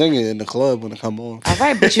 Well, I sing it in the club when it come on. all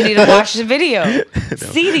right, but you need to watch the video.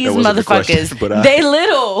 See these wasn't the question, motherfuckers. but They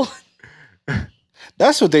little.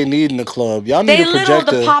 That's what they need in the club. Y'all need They a little.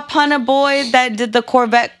 projector. The Pop Hunter boy that did the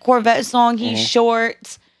Corvette song. He's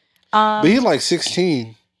short. But he like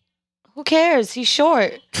 16. Who cares? He's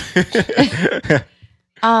short. That's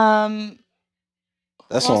Who on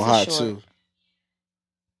else is hot short? too.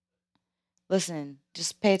 Listen,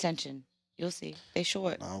 just pay attention. You'll see. They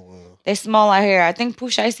short. I will. They small out here. I think Pooh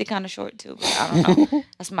Shiesty kind of short too, but I don't know.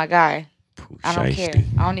 That's my guy. I don't care.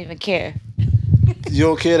 I don't even care. You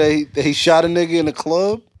don't care that he shot a nigga in the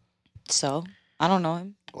club? So I don't know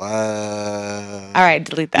him. Wow. All right,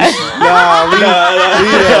 delete that. All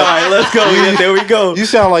right, let's go. Yeah, there we go. You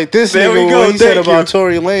sound like this There nigga we go. when he said Thank about you.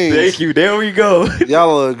 Tory Lanez. Thank you. There we go.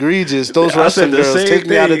 Y'all are egregious. Those I wrestling said the girls, same take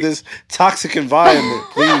me out of thing. this toxic environment,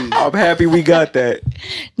 please. I'm happy we got that.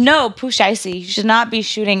 No, Pooh Shiesty. You should not be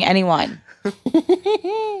shooting anyone.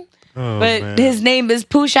 But man. his name is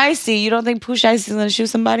Pooh Shiesty. You don't think Pooh Shiesty's gonna shoot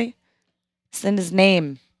somebody? It's in his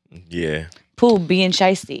name. Yeah. Pooh being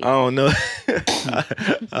Shiesty. I don't know.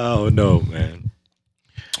 I don't know, man.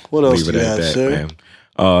 What else Leave do it you at have, that, sir? man.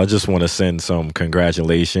 I just want to send some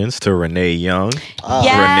congratulations to Renee Young,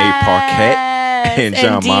 Yes. Renee Parquette, and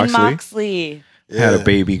John Dean Moxley. Yeah. Had a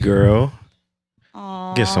baby girl.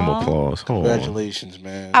 Aww. Get some applause. Hold on. Congratulations,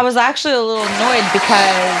 man. I was actually a little annoyed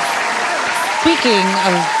because speaking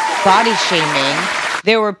of body shaming,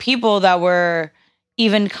 there were people that were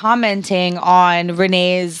even commenting on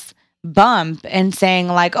Renee's bump and saying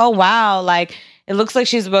like, oh wow, like it looks like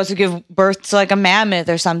she's about to give birth to like a mammoth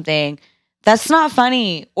or something. That's not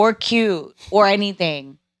funny or cute or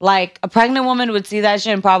anything. Like a pregnant woman would see that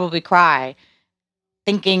shit and probably cry,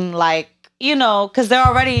 thinking like, you know, because they're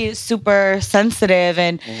already super sensitive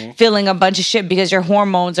and feeling a bunch of shit because your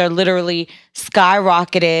hormones are literally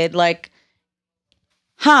skyrocketed. Like,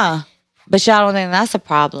 huh? But y'all don't think that's a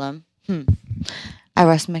problem. I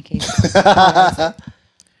rest my case.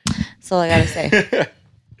 That's all I gotta say.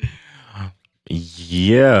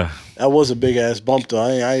 Yeah. That was a big ass bump though.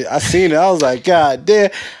 I seen it. I was like, God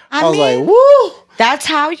damn. I was mean, like, woo. That's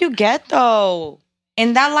how you get though.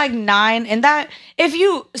 In that like 9, and that if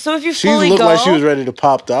you She fully looked go, like she was ready to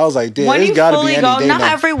pop though. I was like, damn, when it's you gotta be fully any go, day not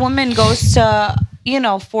now. every woman goes to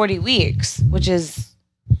 40 weeks, which is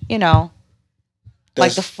like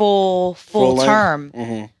That's the full length? term.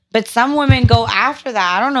 Mhm. But some women go after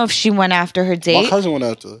that. I don't know if she went after her My date. cousin went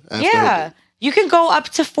after her Yeah. date. You can go up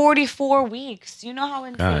to 44 weeks. You know how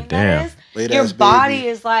insane God that damn. is? Late Your ass body baby.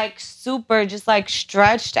 is like super just like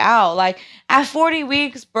stretched out. Like at 40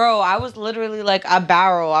 weeks, bro, I was literally like a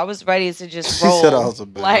barrel. I was ready to just She roll. said I was a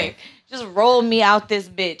barrel. Like just roll me out this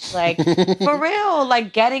bitch. Like for real.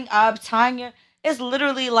 Like getting up, tying your it's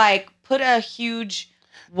literally like put a huge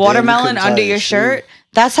watermelon couldn't tie under your your shoe. shirt.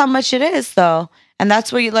 That's how much it is though. And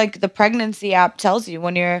that's what you like the pregnancy app tells you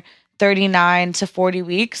when you're 39 to 40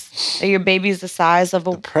 weeks that your baby's the size of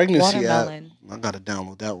a Pregnancy watermelon. app. I gotta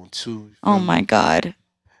download that one too. You Oh feel me? my God.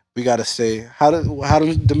 We gotta say how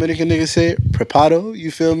do Dominican niggas say it? Preparado, you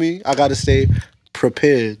feel me? I gotta stay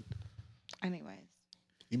prepared. Anyways.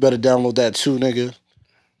 You better download that too, nigga.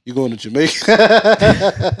 You going to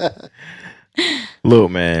Jamaica?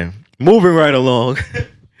 Look, man. Moving right along.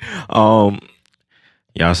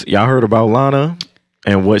 Y'all heard about Lana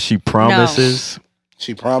and what she promises?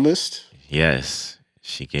 She promised. Yes.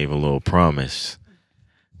 She gave a little promise.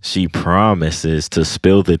 She promises to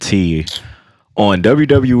spill the tea on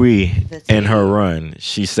WWE and her run.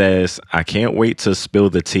 She says, I can't wait to spill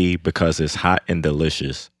the tea because it's hot and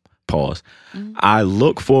delicious. Pause. I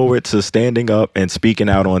look forward to standing up and speaking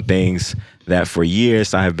out on things that for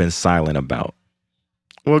years I have been silent about.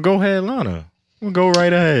 Well, go ahead, Lana. We'll go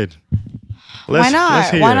right ahead. Why Let's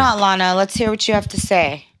not? hear. Why not, Lana? Let's hear what you have to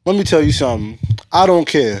say. Let me tell you something. I don't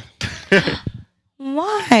care.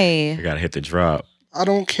 Why? I gotta hit the drop. I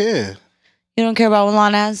don't care. You don't care about what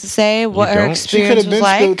Lana has to say? What her don't? She could experience have was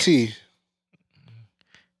been spilled like? tea.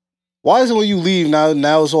 Why is it when you leave now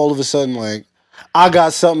it's all of a sudden like I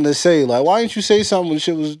got something to say? Like, why didn't you say something when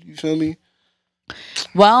shit was, you feel me?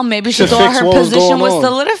 Well, maybe she To thought fix her what was position going was on.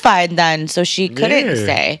 solidified then, so she couldn't Yeah.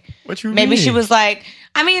 say. What you Maybe mean? she was like,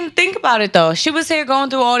 I mean, think about it though. She was here going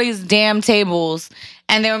through all these damn tables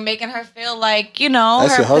and they were making her feel like, That's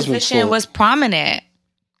her your husband's position fault. was prominent.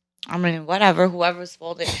 I mean, whatever, whoever's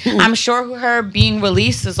fault it. I'm sure her being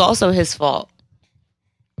released is also his fault.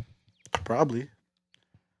 Probably.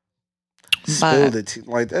 But Spilled it.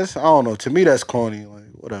 Like, that's, I don't know. To me, that's corny. Like,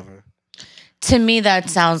 whatever. to me, that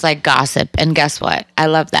sounds like gossip. And guess what? I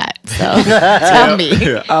love that. So tell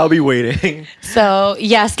me. I'll be waiting. So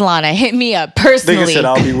yes, Lana, hit me up personally. Nigga said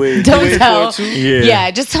I'll be waiting. Don't You waiting tell. for it too? Yeah.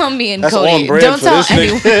 Just tell me and That's Cody. on brand Don't for tell this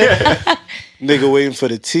anyone. nigga. Nigga waiting for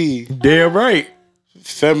the tea. Damn right.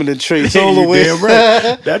 Feminine traits all the You way. damn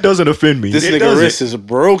right. That doesn't offend me. This It nigga doesn't. wrist is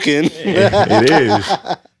broken. It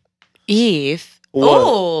is. Eve. What?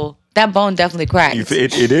 Oh, that bone definitely cracked.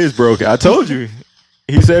 It is broken. I told you.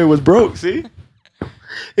 He said it was broke. See?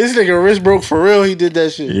 This nigga wrist broke for real. He did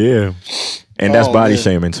that shit. Yeah. And that's Oh, body man.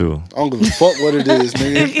 shaming too. I don't give a fuck what it is,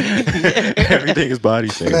 nigga. Everything is body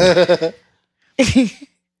shaming.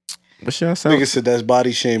 But shouts out. Nigga said that's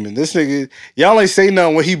body shaming. This nigga, y'all ain't say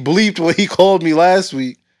nothing when he bleeped what he called me last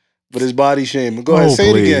week, but it's body shaming. Go ahead, say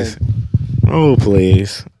it again. Oh,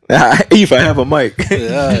 please. If I have a mic.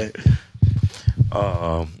 Yeah,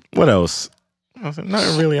 all right. What else?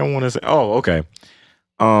 Nothing really I want to say. Oh, okay.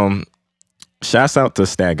 Shouts out to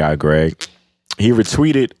Stat Guy Greg. He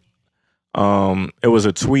retweeted. It was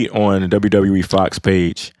a tweet on the WWE Fox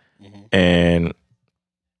page, and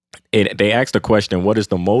they asked the question, "What is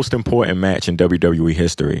the most important match in WWE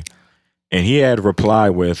history?" And he had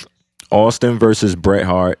replied with Austin versus Bret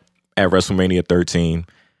Hart at WrestleMania 13,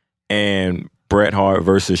 and Bret Hart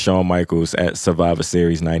versus Shawn Michaels at Survivor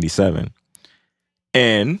Series 97.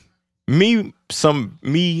 And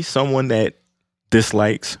someone that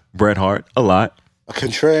dislikes Bret Hart a lot. A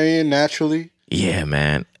contrarian, naturally. Yeah,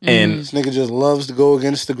 man. And this nigga just loves to go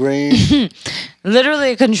against the grain.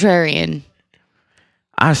 Literally a contrarian.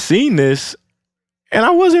 I seen this and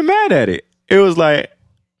I wasn't mad at it. It was like,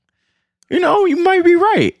 you might be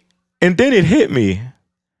right. And then it hit me.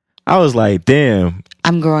 I was like, damn.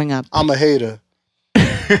 I'm growing up. I'm a hater.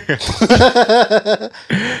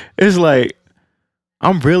 It's like,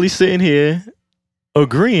 I'm really sitting here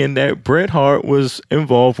agreeing that Bret Hart was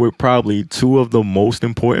involved with probably two of the most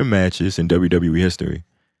important matches in WWE history.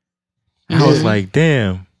 I was like,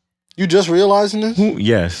 damn. You just realizing this?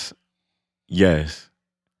 Yes.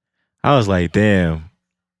 I was like, damn.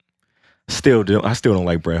 I still don't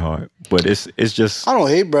like Bret Hart, but it's just. I don't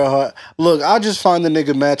hate Bret Hart. Look, I just find the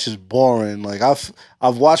nigga matches boring. Like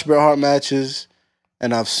I've watched Bret Hart matches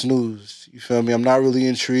and I've snoozed. You feel me? I'm not really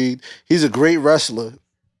intrigued. He's a great wrestler,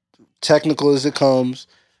 technical as it comes,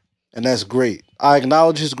 and that's great. I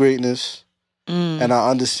acknowledge his greatness, and I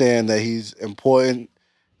understand that he's important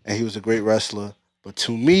and he was a great wrestler. But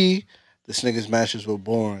to me, this nigga's matches were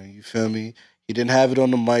boring. You feel me? He didn't have it on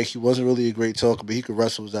the mic. He wasn't really a great talker, but he could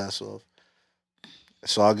wrestle his ass off.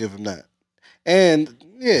 So I'll give him that. And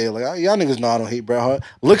yeah, like y'all niggas know I don't hate Bret Hart.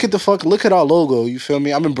 Look at our logo. You feel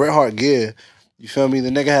me? I'm in Bret Hart gear. You feel me? The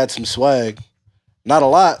nigga had some swag. Not a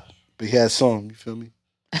lot, but he had some. You feel me?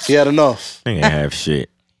 He had enough. He didn't have shit.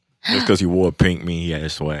 Just because he wore pink mean he had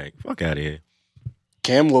swag. Fuck out of here.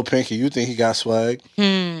 Cam wore pink and you think he got swag?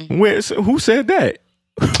 Who said that?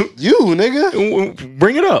 You, nigga.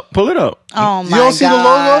 Bring it up. Pull it up. Oh my god. You don't see the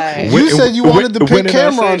logo? You said you wanted the pink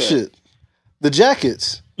Cameron shit. The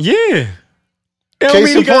jackets. Yeah. That don't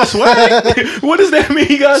mean he got swag. What does that mean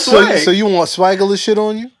he got swag? So you want swaggerless shit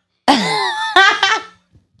on you?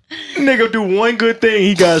 Nigga do one good thing,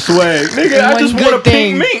 he got swag. Nigga, I just want a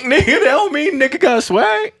pink mink. Nigga, that don't mean nigga got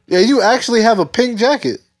swag. Yeah, you actually have a pink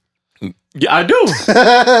jacket. Yeah, I do.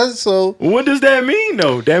 So what does that mean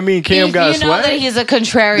though? That mean Cam got swag? You know that he's a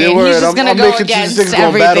contrarian. Yeah, he's just gonna go against this nigga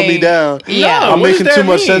everything. gonna battle me down. Yeah, no, I'm making too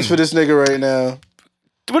much sense for this nigga right now.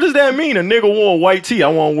 What does that mean? A nigga wore a white tee. I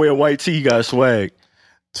want to wear a white tee. He got swag.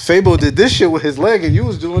 Fabo did this shit with his leg, and you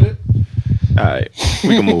was doing it. All right,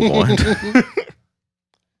 we can move on.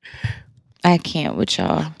 I can't with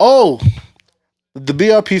y'all. Oh, the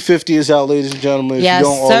BRP 50 is out, ladies and gentlemen. If you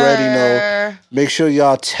don't already know, make sure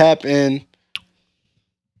y'all tap in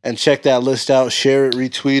and check that list out. Share it,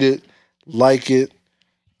 retweet it, like it.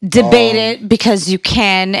 Debate it because you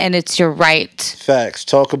can and it's your right. Facts.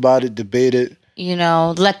 Talk about it, debate it.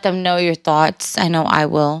 Let them know your thoughts. I know I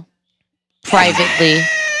will. Privately.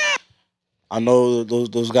 I know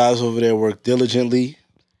those guys over there work diligently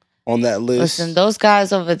on that list. Listen, those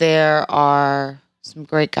guys over there are some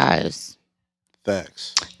great guys.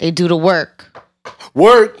 Facts. They do the work.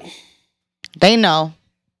 Work. They know.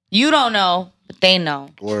 You don't know, but they know.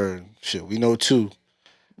 Word. Shit, we know too.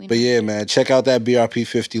 But yeah, man, check out that BRP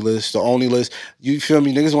 50 list. The only list. You feel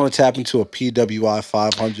me? Niggas want to tap into a PWI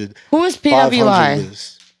 500. Who is PWI?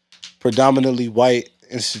 List. Predominantly white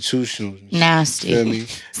institutions. Nasty. You feel me?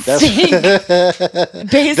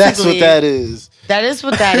 Basically. That's what that is. That is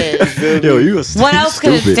what that is. Yo, you what else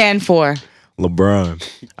could it stand for? LeBron.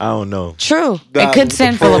 I don't know. True. It could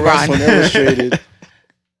stand for LeBron. Illustrated.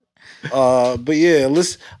 But yeah,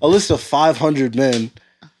 a list of 500 men.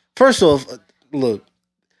 First off, look.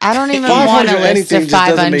 I don't even want a list of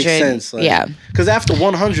 500. Doesn't make sense. Like, yeah. Because after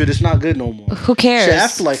 100, it's not good no more. Who cares? Shit,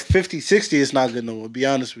 after like 50, 60, it's not good no more. Be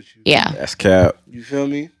honest with you. Yeah. That's cap. You feel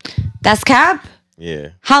me? That's cap? Yeah.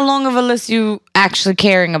 How long of a list you actually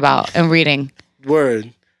caring about and reading?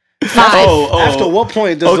 Word. 5. After what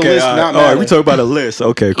point does the list not matter? All right, we talk about a list.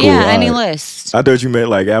 Okay, cool. Yeah, any list. I thought you meant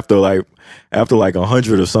like after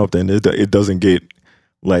 100 or something, it doesn't get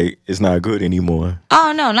like it's not good anymore.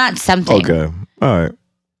 Oh no, not something. Okay. All right.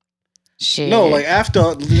 Shit. No, like after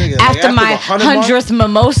nigga, after like my the 100th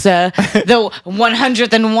mimosa, the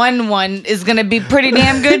 101 one is gonna be pretty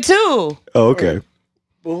damn good too. Oh, okay.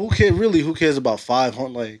 Well, who cares? Really, who cares about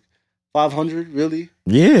 500? Like 500? Really?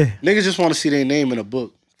 Yeah. Niggas just want to see their name in a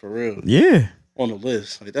book for real. Yeah. On the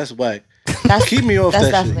list, like that's whack. That's, Keep me off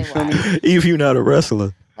that's that shit. definitely You feel me? Even if you're not a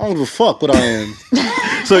wrestler. I don't give a fuck what I am.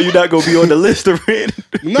 So you're not gonna be on the list of it.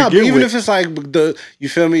 Nah, but even if it's like you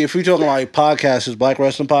feel me? If we talking like podcasters, Black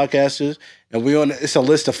Rasslin podcasters, and it's a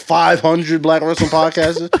list of 500 Black Rasslin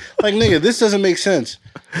podcasters, like nigga, this doesn't make sense.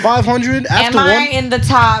 500 after am I in the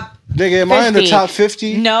top? Nigga, am 50? I in the top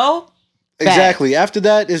 50? No. Exactly. After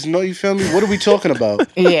that is no. You feel me? What are we talking about?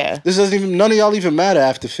 Yeah. This doesn't even. None of y'all even matter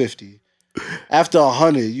after 50. After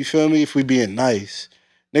 100, you feel me? If we being nice,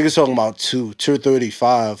 niggas talking about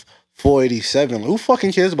 235, 487. Who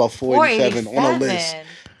fucking cares about 487 on a list?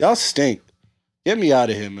 Y'all stink. Get me out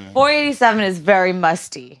of here, man. 487 is very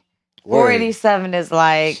musty. 487 is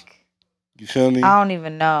like. You feel me? I don't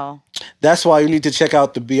even know. That's why you need to check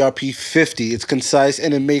out the BRP 50. It's concise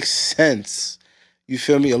and it makes sense. You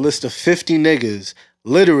feel me? A list of 50 niggas,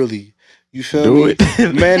 literally. You feel me?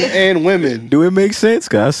 Men and women. Do it make sense?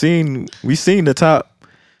 Cause we seen the top.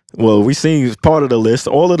 Well, we seen part of the list.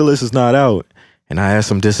 All of the list is not out, and I had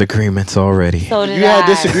some disagreements already. So did you had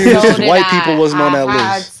disagreements because white people wasn't on that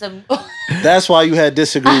list. That's why you had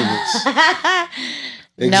disagreements.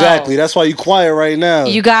 Exactly. That's why you quiet right now.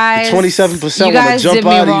 You guys, 27% you guys jump did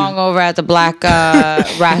me out wrong over at the Black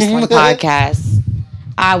Rasslin podcast.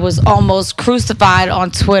 I was almost crucified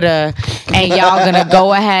on Twitter, and y'all gonna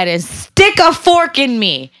go ahead and stick a fork in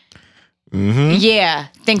me. Mm-hmm. Yeah,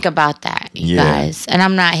 think about that, you guys. And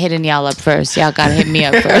I'm not hitting y'all up first. Y'all gotta hit me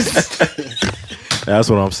up first.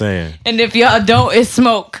 That's what I'm saying. And if y'all don't, it's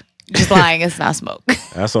smoke. Just lying, it's not smoke.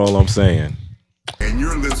 That's all I'm saying. And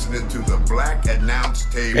you're listening to the Black Announce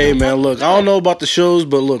Table. Hey, man, look, I don't know about the shows,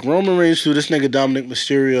 but look, Roman Reigns threw this nigga Dominic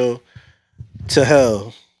Mysterio to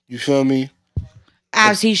hell. You feel me?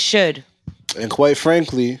 As he should. And quite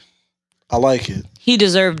frankly, I like it. He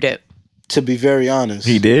deserved it. To be very honest.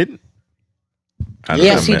 He did?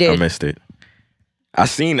 Yes, he did. I missed it. I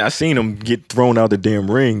seen him get thrown out the damn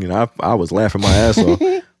ring, and I was laughing my ass off.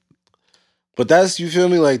 But that's, you feel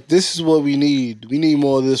me? Like, this is what we need. We need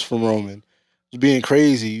more of this from Roman. He's being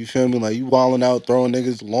crazy, you feel me? Like, you wilding out, throwing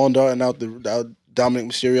niggas, lawn darting out Dominic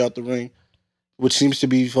Mysterio out the ring, which seems to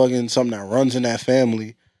be fucking something that runs in that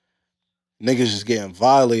family. Niggas just getting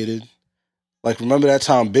violated. Like, remember that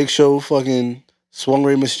time Big Show fucking swung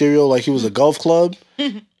Rey Mysterio like he was a golf club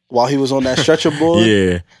while he was on that stretcher board?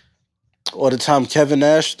 Yeah. Or the time Kevin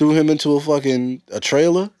Nash threw him into a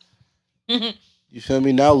trailer? You feel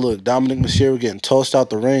me? Now look, Dominic Mysterio getting tossed out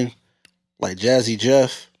the ring like Jazzy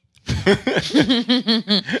Jeff. That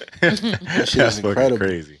shit is incredible.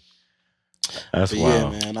 Crazy. That's but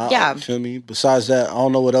wild. Yeah, man. You feel me? Besides that, I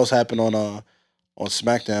don't know what else happened on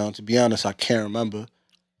SmackDown. To be honest, I can't remember.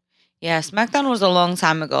 Yeah, SmackDown was a long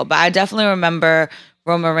time ago, but I definitely remember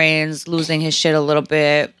Roman Reigns losing his shit a little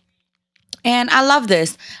bit. And I love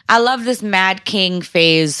this. I love this Mad King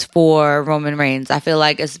phase for Roman Reigns. I feel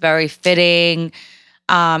like it's very fitting.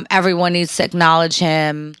 Everyone needs to acknowledge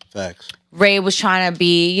him. Facts. Ray was trying to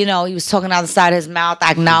be, he was talking out the side of his mouth,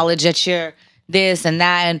 acknowledge that you're this and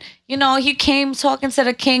that. And, he came talking to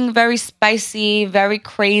the king very spicy, very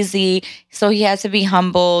crazy. So he had to be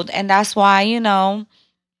humbled. And that's why,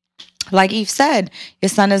 like Eve said, your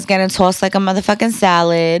son is getting tossed like a motherfucking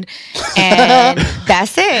salad. And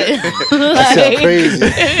that's it. That sounds crazy.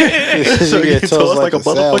 So you get tossed like a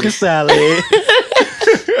motherfucking salad.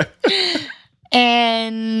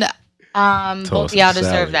 And both of y'all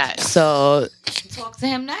deserve that. So talk to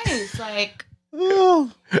him nice. Like,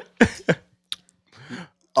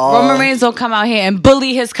 Roman Reigns will come out here and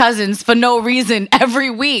bully his cousins for no reason every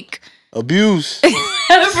week. Abuse.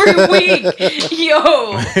 Every week.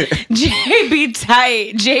 Yo, Jay be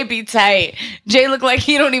tight. Jay look like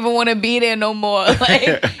he don't even want to be there no more.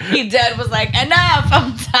 Like, he dead was like, enough.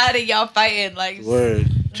 I'm tired of y'all fighting. Like, word.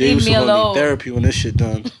 Jay was supposed to need therapy when this shit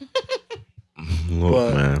done. Look,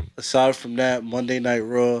 but man. Aside from that, Monday Night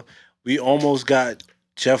Raw, we almost got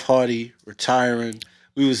Jeff Hardy retiring.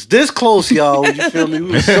 We was this close, y'all. You feel me?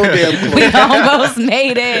 We was so damn close. We almost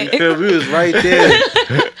made it. You feel me? We was right there.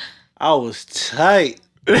 I was tight.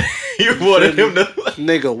 You wanted him to...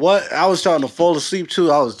 Nigga, what? I was trying to fall asleep,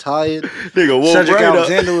 too. I was tired. Nigga, woke Cedric right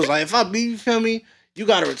Alexander up. was like, if I beat you, feel me? You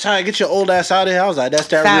gotta retire. Get your old ass out of here. I was like, that's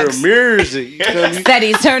that Facts. real music. You feel me?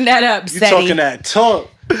 Steady, turn that up. You Steady. talking that talk.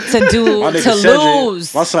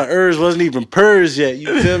 lose. My son Urs wasn't even purged yet.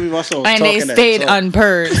 You feel me? My son was and talking they stayed that talk.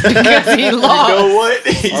 unpurged because he lost. You know what?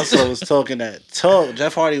 My son was talking that talk.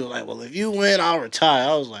 Jeff Hardy was like, "Well, if you win, I'll retire."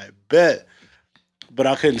 I was like, "Bet," but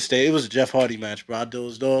I couldn't stay. It was a Jeff Hardy match, bro. I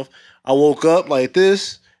dozed off. I woke up like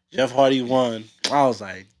this. Jeff Hardy won. I was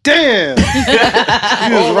like, "Damn!"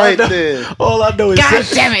 He was right there. All I know is God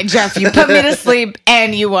damn it, Jeff! You put me to sleep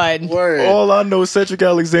and you won. Word. all I know is Cedric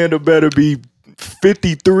Alexander better be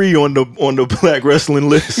 53 on the Black Rasslin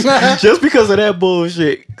list just because of that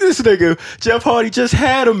bullshit. This nigga Jeff Hardy just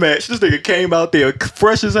had a match. This nigga came out there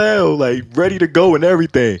fresh as hell, like ready to go and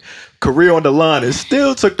everything. Career on the line and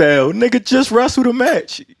still took the L. Nigga just wrestled a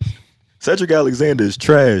match. Cedric Alexander is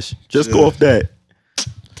trash. Just go off that.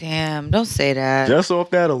 Damn, don't say that. Just off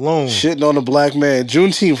that alone. Shitting on the black man.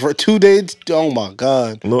 Juneteenth for 2 days. Oh my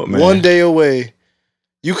God. Look, man. 1 day away.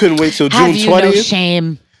 You couldn't wait till June Have you 20th. no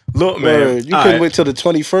shame? Look, man. Word. You couldn't wait till the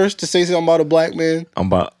 21st to say something about a black man. I'm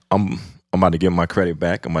about to get my credit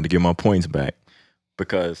back. I'm about to get my points back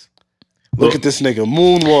because Look at this nigga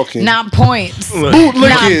moonwalking. Not points.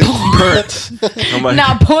 Bootlicking.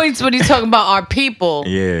 Not points when you talking about our people.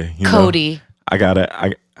 Yeah, Cody. Know, I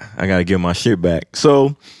gotta get my shit back.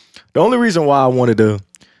 So the only reason why I wanted to,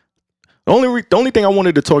 the only thing I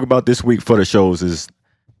wanted to talk about this week for the shows is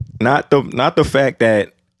not the fact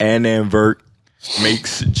that Anna Vert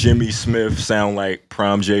makes Jimmy Smith sound like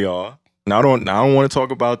Prime JR. Now I don't want to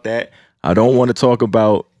talk about that. I don't want to talk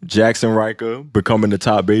about Jackson Riker becoming the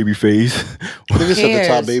top baby face. Nigga said the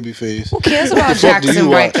top baby face. Who cares about Jackson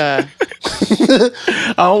Riker?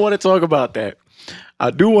 I don't want to talk about that.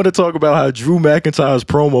 I do want to talk about how Drew McIntyre's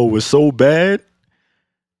promo was so bad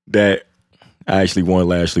that I actually want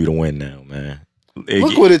Lashley to win now, man.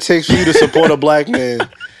 Look what it takes for you to support a black man.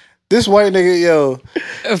 This white nigga, yo.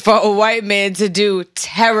 For a white man to do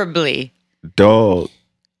terribly. Dog,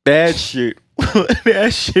 that shit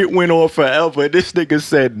went on forever. This nigga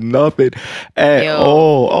said nothing at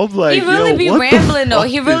all. I'm like, he really be what rambling the though. fuck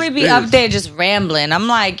He really is be this? up there just rambling. I'm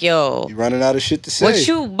like, yo, You running out of shit to say.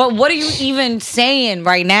 what are you even saying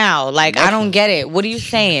right now? Like, I don't get it. What are you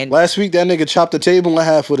saying? Last week, that nigga chopped the table in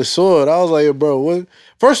half with a sword. I was like, yo, bro, what?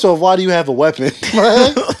 First off, why do you have a weapon?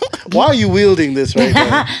 Why are you wielding this right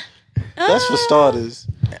now? That's for starters.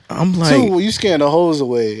 I'm like, Two, you scaring the hoes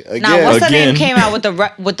away again. Now, what's her name came out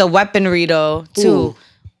with the weaponry though too Ooh.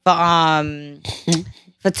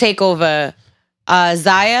 for takeover.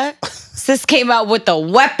 Zaya, sis came out with the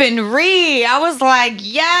weaponry. I was like,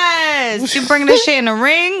 yes, you bringing this shit in the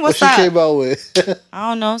ring? What's what up? she came out with? I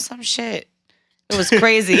don't know, some shit. It was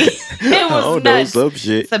crazy. It was nuts. Some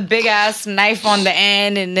shit. It's a big ass knife on the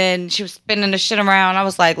end, and then she was spinning the shit around. I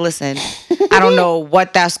was like, listen, I don't know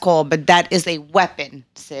what that's called, but that is a weapon,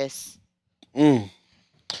 sis. And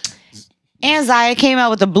Zaya came out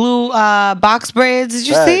with the blue box braids. Did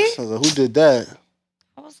you see? I was like, who did that?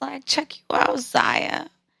 I was like, check you out, Zaya.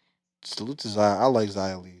 Salute to Zaya. I like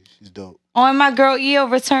Zaya Lee. She's dope. Oh, and my girl EO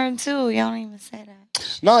returned too. Y'all don't even say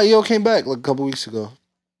that. Nah, EO came back like a couple weeks ago.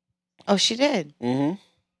 Oh, she did? Mm-hmm.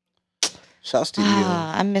 Shouts to EO.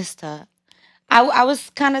 I missed her. I was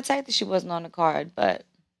kind of tight that she wasn't on the card, but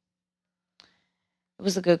it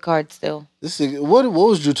was a good card still. What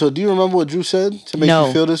was Drew told? Do you remember what Drew said to make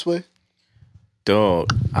you feel this way?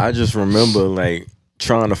 Dog, I just remember like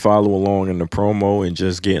trying to follow along in the promo and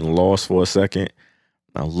just getting lost for a second.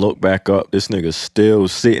 I look back up, this nigga still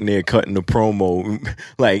sitting there cutting the promo,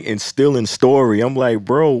 like, and still in story. I'm like,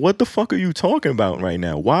 bro, what the fuck are you talking about right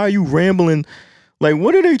now? Why are you rambling? Like,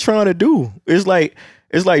 what are they trying to do? It's like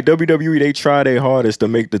WWE, they try their hardest to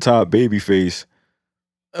make the top babyface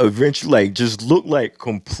eventually, like, just look like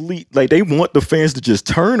complete, like, they want the fans to just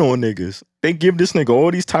turn on niggas. They give this nigga all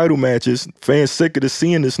these title matches. Fans sick of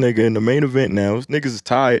seeing this nigga in the main event now. This niggas is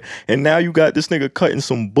tired. And now you got this nigga cutting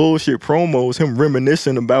some bullshit promos, him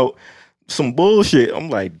reminiscing about some bullshit. I'm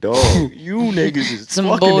like, dog, you niggas is some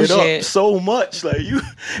fucking bullshit. it up so much. Like,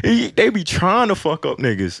 they be trying to fuck up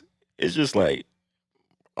niggas. It's just like,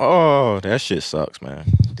 oh, that shit sucks, man.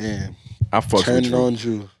 Damn. I fucks Turning with Drew. on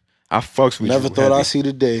Drew. I fucks with Never Drew thought heavy. I'd see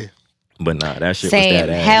the day. But nah, that shit Same. was that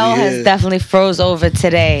ass. Hell has definitely froze over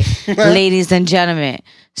today, ladies and gentlemen.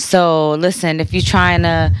 So listen, if you're trying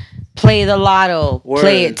to play the lotto,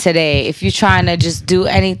 play it today. If you're trying to just do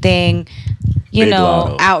anything, you Big know,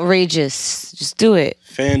 lotto. outrageous, just do it.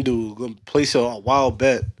 FanDuel, gonna place a wild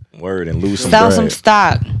bet. Word, and lose some Sell bread. some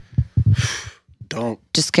stock. Dump.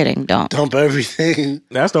 Just kidding, don't. Dump everything.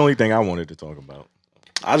 That's the only thing I wanted to talk about.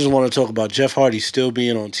 I just want to talk about Jeff Hardy still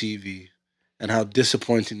being on TV and how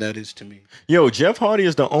disappointing that is to me. Yo, Jeff Hardy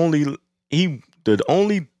is the only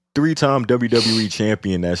 3-time WWE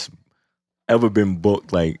champion that's ever been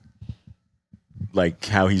booked like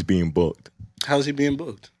how he's being booked. How's he being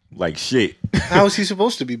booked? Like shit. How is he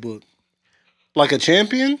supposed to be booked? Like a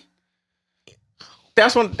champion?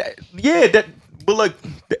 That's what. But look,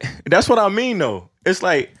 that's what I mean though. It's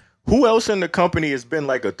like who else in the company has been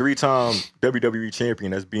like a 3-time WWE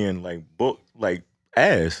champion that's being like booked like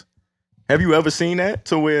ass? Have you ever seen that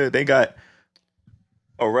to where they got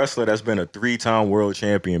a wrestler that's been a 3-time world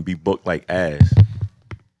champion be booked like ass?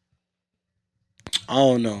 I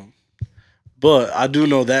don't know. But I do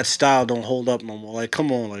know that style don't hold up no more. Like,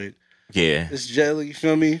 come on, like, yeah, it's jelly. You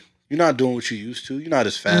feel me? You're not doing what you used to. You're not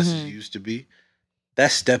as fast as you used to be.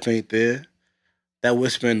 That step ain't there. That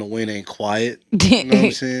whisper in the wind ain't quiet. You know what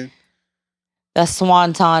I'm saying? The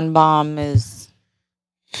Swanton bomb is,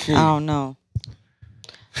 I don't know.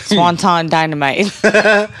 Swanton dynamite.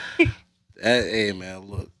 Hey, man,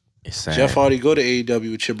 look. it's sad. Jeff Hardy, go to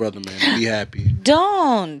AEW with your brother, man. Be happy.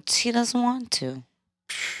 Don't. He doesn't want to.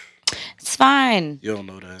 It's fine. You don't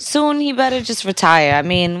know that. Soon he better just retire. I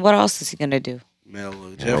mean, what else is he gonna do? Man,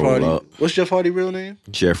 look, Jeff Hardy. up. What's Jeff Hardy's real name?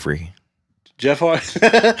 Jeffrey. Jeff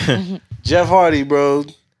Hardy. Jeff Hardy, bro.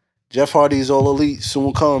 Jeff Hardy is all elite.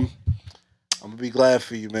 Soon come. I'm gonna be glad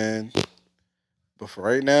for you, man. But for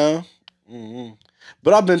right now,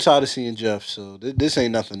 but I've been tired of seeing Jeff, so this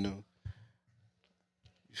ain't nothing new.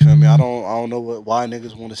 You feel me? I don't know why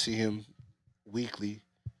niggas want to see him weekly.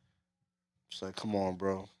 It's like, come on,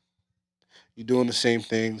 bro. You doing the same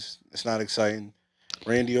things. It's not exciting.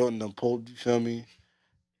 Randy Orton done pulled, you feel me?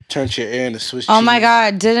 Turned your air into Swiss cheese. Oh my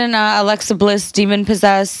God! Didn't Alexa Bliss demon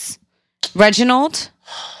possess Reginald?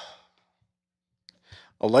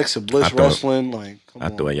 Alexa Bliss wrestling, like, come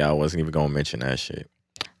on. I thought y'all wasn't even gonna mention that shit.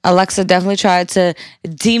 Alexa definitely tried to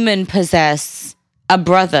demon possess a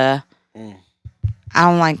brother. I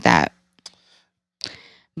don't like that.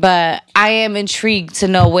 But I am intrigued to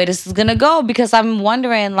know where this is going to go because I'm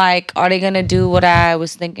wondering, like, are they going to do what I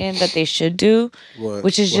was thinking that they should do? What?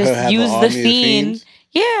 Which is just use the Fiend.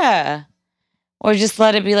 Yeah. Or just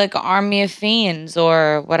let it be like an army of fiends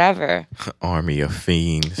or whatever. Army of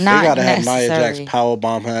fiends. Not they gotta necessary. have Nia Jax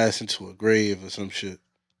powerbomb her ass into a grave or some shit.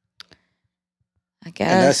 I guess.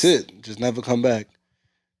 And that's it. Just never come back.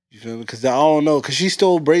 You feel me? Because I don't know. Because she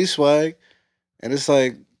stole Bray swag. And it's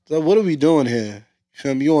like, so what are we doing here? You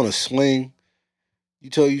feel me? You on a swing. You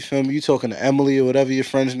feel me? You talking to Emily or whatever your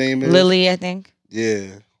friend's name is. Lily, I think. Yeah.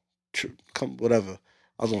 Whatever.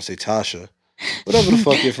 I was going to say Tasha. Whatever the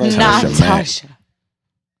fuck your friend's Not name is. Tasha.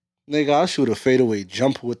 Nigga, I'll shoot a fadeaway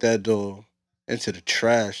jumper with that door into the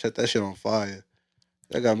trash. Set that shit on fire.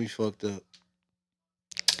 That got me fucked up.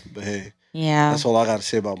 But hey. Yeah. That's all I got to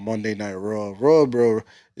say about Monday Night Raw. Raw, bro,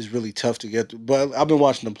 is really tough to get through. But I've been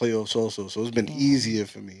watching the playoffs also, so it's been easier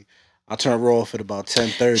for me. I turned Raw off at about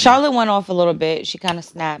 10:30. Charlotte went off a little bit. She kind of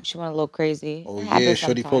snapped. She went a little crazy. Oh, yeah.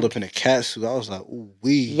 Shorty pulled up in a cat suit. I was like, ooh,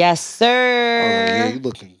 wee. Yes, sir. I was like, yeah, you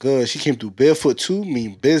looking good. She came through barefoot too,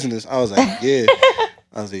 mean business. I was like, yeah.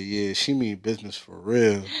 I was like, yeah, she mean business for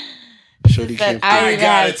real. Shorty came through. I didn't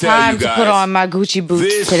have time to put on my Gucci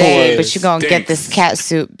boots today, but you're going to get this cat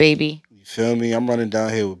suit, baby. You feel me? I'm running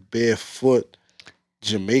down here with barefoot,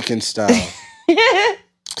 Jamaican style.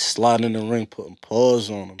 Sliding in the ring, putting paws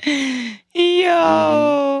on them.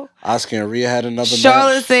 Yo. Oscar and Rhea had another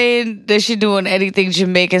Charlotte match. saying that she doing anything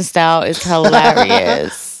Jamaican style is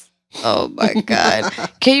hilarious. Oh my God.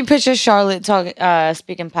 Can you picture Charlotte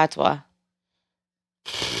speaking patois?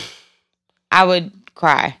 I would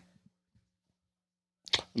cry.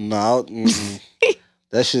 No,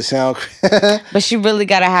 that shit sound. But she really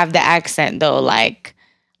gotta have the accent though, like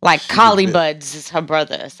Collie Buds is her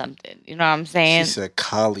brother or something. You know what I'm saying? She said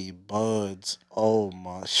Collie Buds. Oh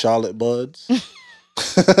my, Charlotte Buds.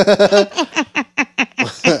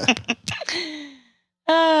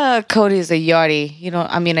 Cody's a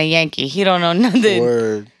yardie. A Yankee. He don't know nothing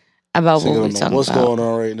Word. about what we're talking what's about. going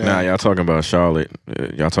on right now? Nah, y'all talking about Charlotte.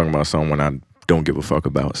 Y'all talking about someone I don't give a fuck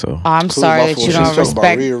about. So I'm sorry that you don't About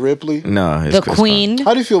respect Rhea Ripley. nah, the queen.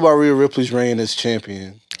 How do you feel about Rhea Ripley's reign as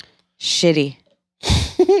champion? Shitty.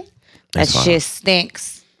 That fine. shit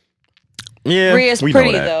stinks. Yeah, Rhea's we know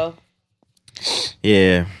pretty that. though.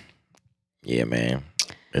 Yeah, man,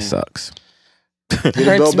 it sucks. Get the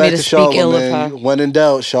Hurts belt me back to to speak Charlotte, ill of man. her. When in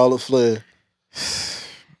doubt, Charlotte Flair.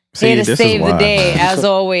 Here to this is save the why. day, as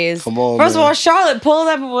always. Come on, First man. of all, Charlotte pulled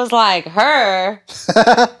up and was like, her.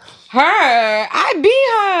 I be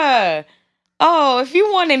her. Oh, if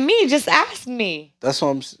you wanted me, just ask me. That's what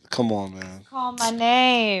I'm. Come on, man. Call my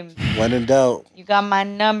name. When in doubt. You got my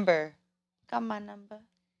number. Got my number.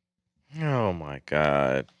 Oh my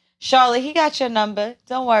God. Charlotte, he got your number.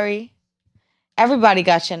 Don't worry. Everybody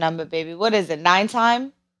got your number, baby. What is it? 9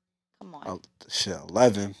 time? Come on. Shit,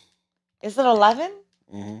 11. Is it 11?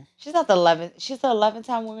 Mm-hmm. She's not the 11. She's the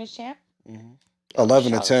 11-time women's champ. Mm-hmm.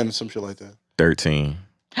 11 or 10, some shit like that. 13.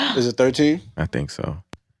 Is it 13? I think so.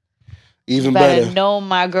 Even you better better. know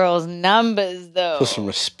my girl's numbers, though. Put some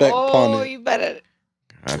respect upon it. Oh, you better.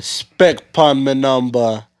 Respect upon my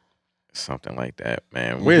number. Something like that,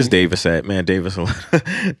 man. Where's Davis at, man? Davis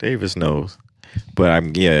knows.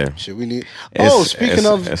 But Shit, we need. Speaking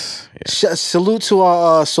of, salute to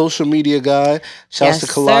our social media guy. Shouts to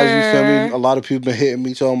Collage. You feel me? A lot of people been hitting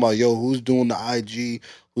me talking about, yo, who's doing the IG?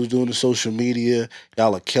 Who's doing the social media?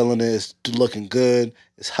 Y'all are killing it. It's looking good.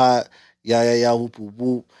 It's hot. Yeah. Whoop whoop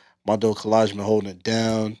whoop. My dog Collage been holding it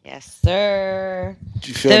down. Yes, sir.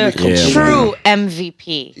 You feel me? True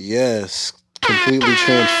MVP. Yes. Completely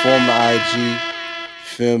transformed the IG.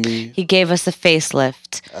 Feel me? He gave us a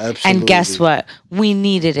facelift. Absolutely. And guess what? We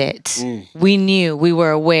needed it. We knew. We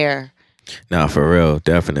were aware. Nah, for real.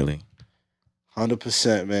 Definitely.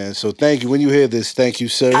 100%, man. So thank you. When you hear this, thank you,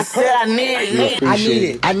 sir. I said I need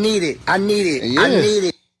it. I need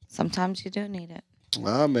it. Sometimes you do need it.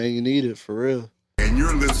 Nah, man, you need it for real. And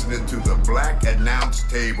you're listening to the Black Announce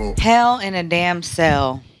Table. Hell in a damn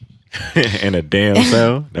cell. In a damn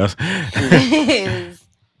cell? That's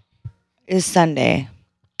is Sunday.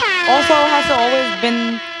 Also, has it always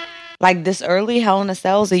been like this early? Hell in a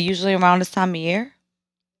Cell? Is it usually around this time of year?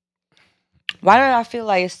 Why did I feel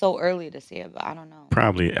like it's so early this year? But I don't know.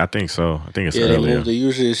 Probably, I think so. I think it's They earlier. moved it.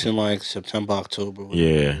 Usually it's in like September, October.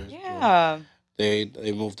 Yeah. Yeah.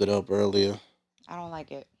 They moved it up earlier. I don't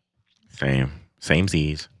like it. Same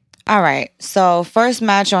Z's. All right. So first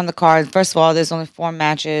match on the card. First of all, there's only 4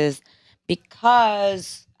 matches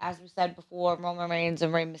because, as we said before, Roman Reigns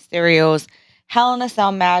and Rey Mysterio's Hell in a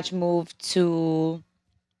Cell match moved to,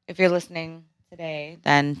 if you're listening today,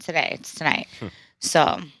 then today. It's tonight.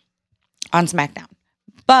 So, on SmackDown.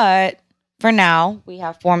 But for now, we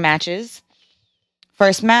have 4 matches.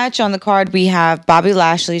 First match on the card, we have Bobby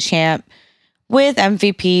Lashley champ with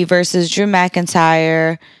MVP versus Drew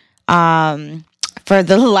McIntyre. For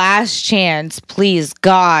the last chance, please,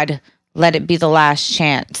 God, let it be the last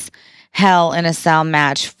chance. Hell in a Cell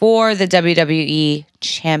match for the WWE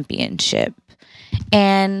Championship.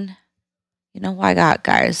 And you know who I got,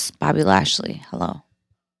 guys? Bobby Lashley. Hello.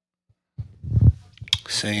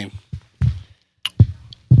 Same.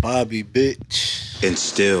 Bobby, bitch. And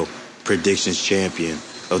still, predictions champion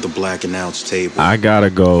of the Black Announce Table. I gotta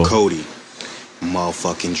go. Cody,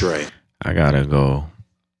 motherfucking Dre. I gotta go.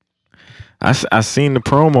 I seen the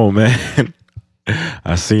promo, man.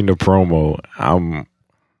 I seen the promo. I'm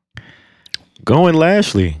going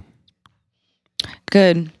Lashley.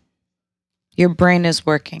 Good. Your brain is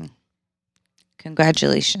working.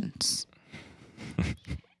 Congratulations.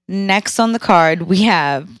 Next on the card, we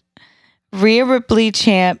have Rhea Ripley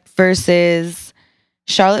champ versus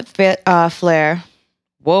Charlotte Flair.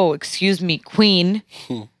 Whoa, excuse me, Queen,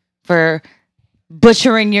 for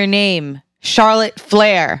butchering your name. Charlotte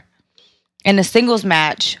Flair. In a singles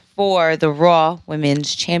match for the Raw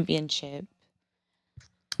Women's Championship.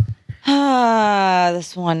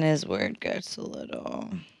 This one is where it gets a little.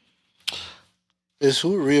 Is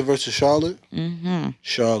who? Rhea versus Charlotte? Mm-hmm.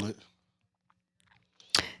 Charlotte.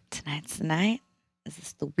 Tonight's the night. Is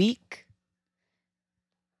this the week?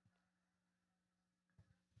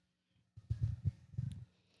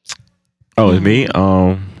 Oh, it's me?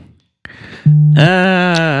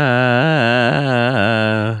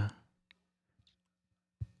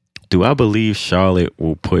 Do I believe Charlotte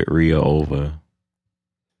will put Rhea over?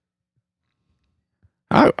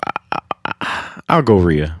 I'll go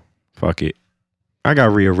Rhea. Fuck it. I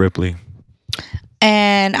got Rhea Ripley.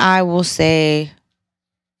 And I will say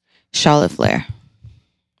Charlotte Flair.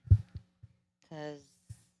 Because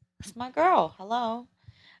it's my girl. Hello.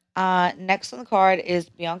 Next on the card is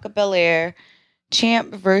Bianca Belair,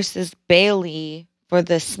 champ versus Bayley for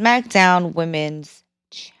the SmackDown Women's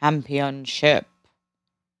Championship.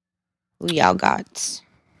 Who y'all got?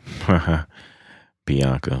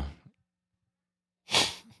 Bianca.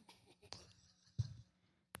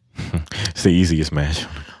 It's the easiest match.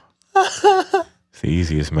 It's the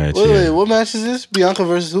easiest match. Wait, what match is this? Bianca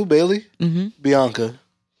versus who? Bayley? Mm-hmm. Bianca.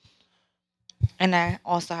 And I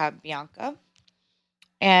also have Bianca.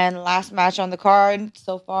 And last match on the card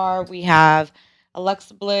so far, we have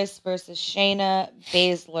Alexa Bliss versus Shayna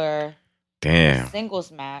Baszler. Damn.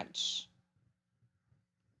 Singles match.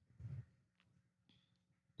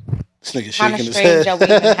 This nigga Kind of shaking his strange head. that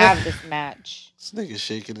we even have this match. This nigga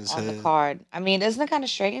shaking his on head. the card. I mean, isn't it kind of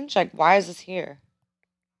strange? Like, why is this here?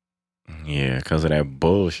 Yeah, because of that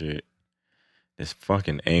bullshit. This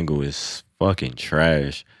fucking angle is fucking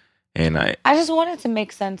trash. And I just want it to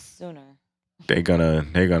make sense sooner. they're gonna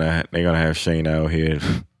have Shane out here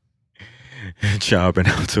chopping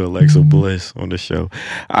out to Alexa Bliss on the show.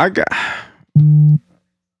 I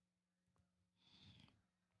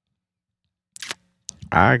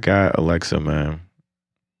got Alexa, man.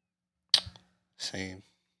 Same.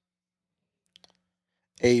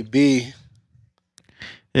 AB.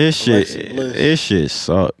 This shit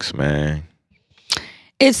sucks, man.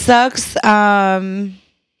 It sucks. I'm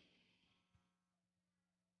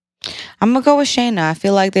gonna go with Shayna. I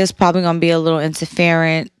feel like there's probably gonna be a little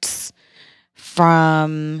interference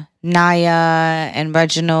from Nia and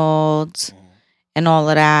Reginald and all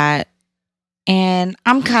of that. And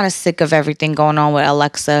I'm kind of sick of everything going on with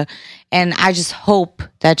Alexa. And I just hope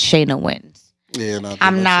that Shayna wins. Yeah,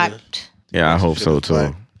 I'm not. Yeah, I hope so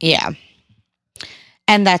too. Yeah.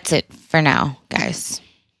 And that's it for now, guys.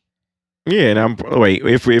 Yeah, and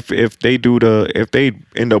if they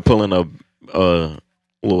end up pulling a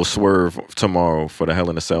little swerve tomorrow for the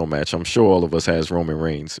Hell in a Cell match, I'm sure all of us has Roman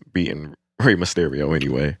Reigns beating Rey Mysterio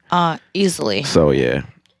anyway. Easily. So yeah,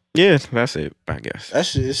 that's it. I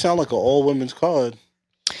guess It sounds like an all women's card.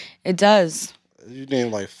 It does. You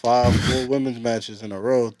named like 5 women's matches in a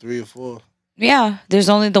row, 3 or 4. Yeah, there's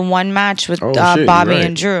only the one match with shit, Bobby right.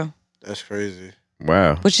 and Drew. That's crazy.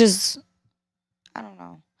 Wow. Which is, I don't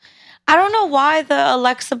know. I don't know why the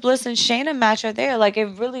Alexa Bliss and Shayna match are there. Like, it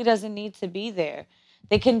really doesn't need to be there.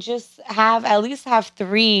 They can just at least have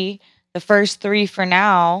 3, the first 3 for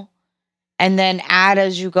now, and then add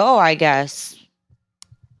as you go, I guess.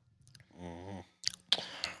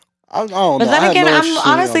 I don't know. But then again, I'm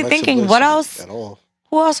honestly Alexa thinking, Bliss what else? at all.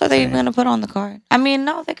 Who else are they going to put on the card? I mean,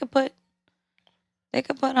 no, they could put. I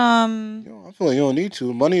feel like you don't need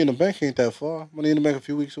to. Money in the Bank ain't that far. Money in the Bank a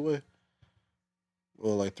few weeks away.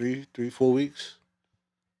 Well, like 4 weeks.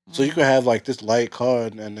 So you could have like this light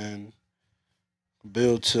card and then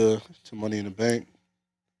build to Money in the Bank.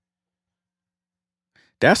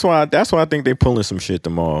 That's why I think they pulling some shit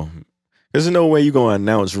tomorrow. There's no way you're gonna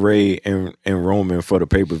announce Ray and Roman for the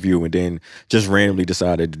pay-per-view and then just randomly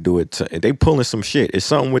decided to do it. They pulling some shit. It's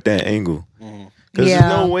something with that angle. Because there's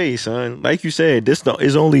no way, son. Like you said, this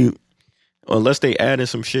is only unless they add in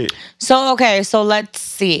some shit. So, okay, so let's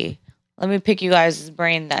see. Let me pick you guys'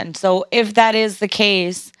 brain then. So if that is the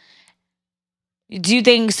case, you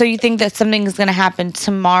think that something is going to happen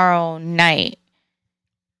tomorrow night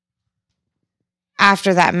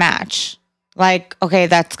after that match? Like, okay,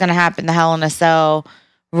 that's going to happen, the Hell in a Cell,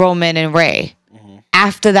 Roman and Ray.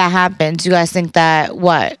 After that happens, you guys think that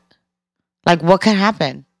what? Like, what could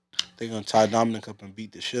happen? They're going to tie Dominic up and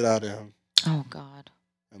beat the shit out of him. Oh, God.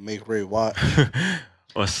 And make Ray watch.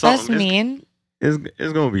 Or something. That's mean. It's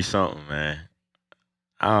gonna be something, man.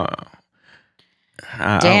 Damn,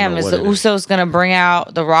 is the Usos gonna bring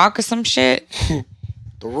out The Rock or some shit?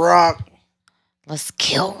 The Rock. Let's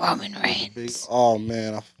kill Roman Reigns. Oh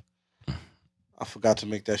man, I forgot to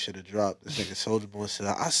make that shit a drop. This nigga Soulja Boy said,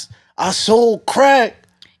 I sold crack.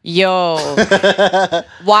 Yo,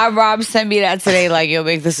 why Rob sent me that today? Like, yo,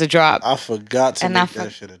 make this a drop. I forgot to make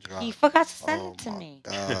that shit a drop. He forgot to send it to me.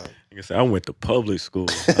 God. Like I said, I went to public school.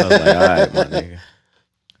 I was like, all right, my nigga.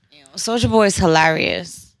 Soulja Boy is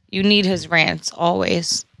hilarious. You need his rants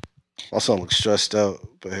always. My son looks stressed out,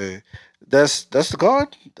 but hey, that's the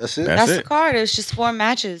card. That's it. That's the card. It's just 4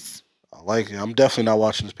 matches. I like it. I'm definitely not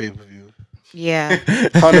watching this pay-per-view. Yeah.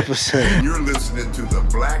 100%. You're listening to the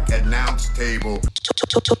Black Announce Table.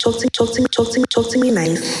 Talk to me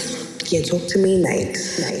nice. Yeah, talk to me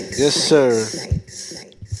nice. Yes, sir.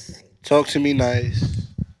 Talk to me nice.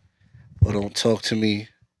 Or don't talk to me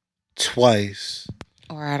twice.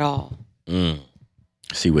 Or at all.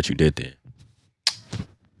 See what you did there.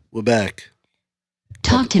 We're back.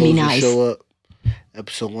 Talk to me nice. Show up.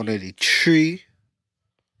 Episode 183.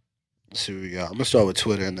 Let's see what we got. I'm going to start with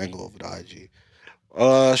Twitter and then go over to IG.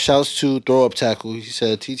 Shouts to Throw Up Tackle. He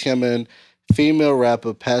said, TTMN, female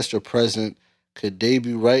rapper, past or present, could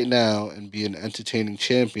debut right now and be an entertaining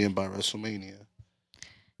champion by WrestleMania.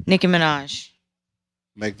 Nicki Minaj.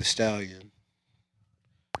 Meg Thee Stallion.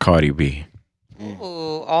 Cardi B.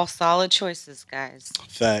 Ooh, all solid choices, guys.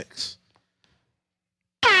 Facts.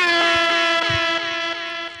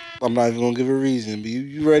 I'm not even going to give a reason, but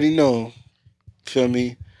you already know. Feel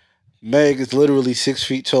me? Meg is literally 6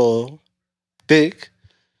 feet tall, thick.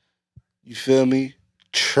 You feel me?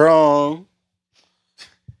 Strong.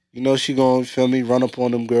 You know she gonna, feel me, run up on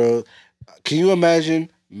them girls. Can you imagine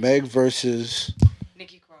Meg versus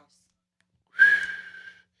Nikki Cross?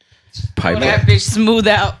 Piper. That bitch smooth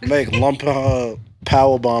out. Meg lumping her,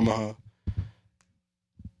 power bombing her.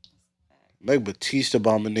 Meg Batista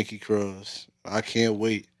bombing Nikki Cross. I can't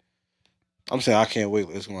wait. I'm saying I can't wait.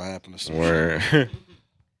 It's gonna happen. Word.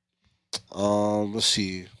 Let's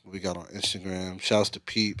see what we got on Instagram. Shouts to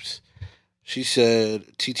Peeps. She said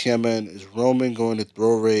TTMN is Roman going to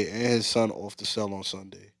throw Ray and his son off the cell on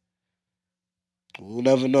Sunday. We'll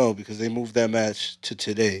never know because they moved that match to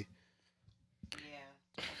today.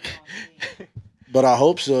 Yeah. But I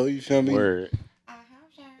hope so. You feel me? Word.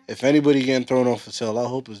 If anybody getting thrown off the cell, I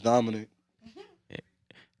hope it's Dominic.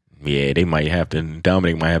 Yeah,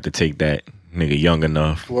 Dominic might have to take that nigga young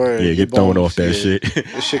enough. Word. Yeah, get thrown off that shit.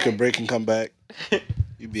 This shit could break and come back.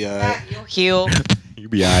 You be alright. You'll heal. You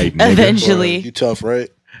be alright, nigga. Eventually. Word. You tough, right?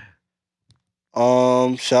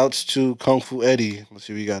 Shouts to Kung Fu Eddie. Let's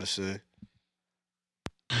see what you got to say.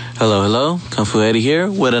 Hello. Kung Fu Eddie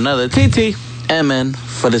here with another TTMN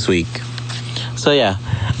for this week. So yeah,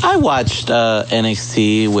 I watched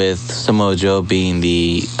NXT with Samoa Joe being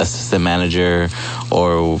the assistant manager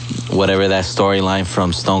or whatever that storyline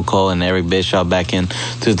from Stone Cold and Eric Bischoff back in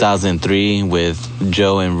 2003 with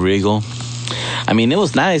Joe and Regal. I mean, it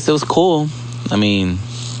was nice. It was cool. I mean,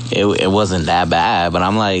 it wasn't that bad, but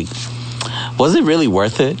I'm like, was it really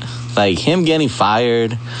worth it? Like, him getting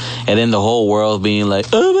fired and then the whole world being like,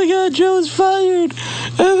 oh my God, Joe's fired.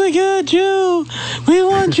 Oh my God, Joe. We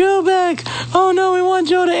want Joe back. Oh no, we want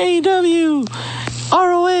Joe to AEW.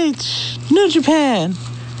 ROH. New Japan.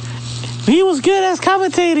 He was good as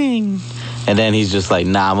commentating. And then he's just like,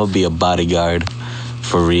 nah, I'm going to be a bodyguard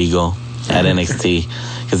for Regal at NXT.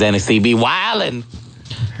 Because NXT be wildin'.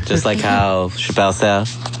 Just like how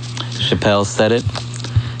Chappelle said it.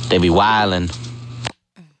 They be wildin'.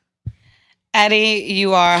 Eddie,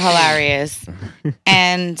 you are hilarious.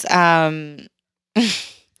 And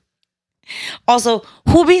also,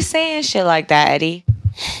 who be saying shit like that, Eddie?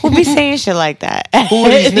 Who be saying shit like that? Who are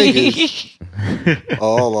these niggas?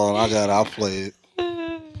 Oh, hold on. I'll play it.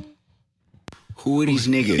 Who are these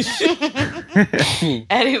niggas?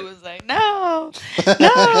 Eddie was like, no.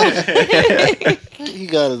 He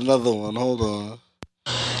got another one. Hold on.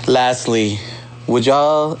 Lastly, would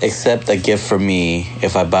y'all accept a gift from me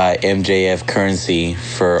if I buy MJF currency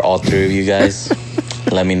for all three of you guys?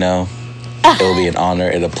 Let me know. It will be an honor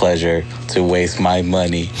and a pleasure to waste my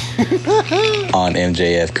money on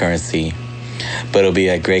MJF currency. But it'll be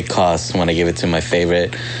at great cost when I give it to my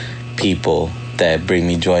favorite people that bring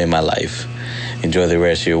me joy in my life. Enjoy the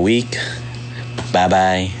rest of your week.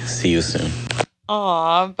 Bye-bye. See you soon.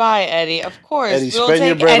 Aw, bye, Eddie. Of course. Eddie, spend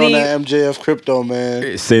your bread on that MJF crypto,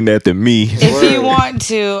 man. Send that to me. If you want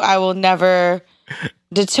to, I will never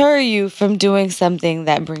deter you from doing something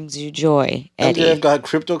that brings you joy, Eddie. MJF got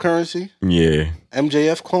cryptocurrency? Yeah.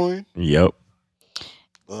 MJF coin? Yep.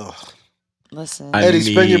 Ugh. Listen. Eddie,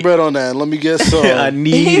 spend your bread on that. Let me get some. I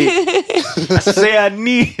need it. I say I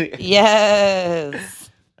need it. Yes.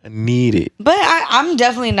 I need it. But I'm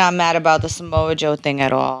definitely not mad about the Samoa Joe thing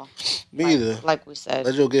at all. Me either. Like we said.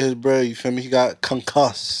 Let Joe get his bread, you feel me? He got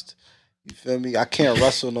concussed. You feel me? I can't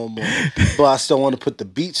wrestle no more. But I still want to put the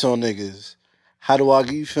beats on niggas. How do I,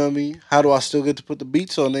 you feel me? How do I still get to put the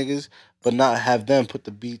beats on niggas, but not have them put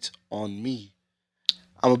the beats on me?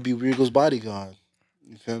 I'm going to be Regal's bodyguard.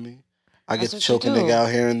 You feel me? I get to choke a nigga out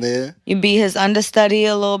here and there. You be his understudy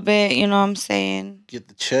a little bit, you know what I'm saying? Get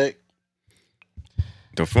the check.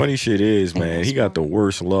 The funny shit is, man, he got the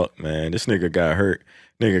worst luck, man. This nigga got hurt.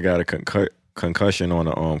 Nigga got a concussion on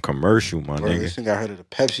a commercial, my nigga. This nigga got hurt at a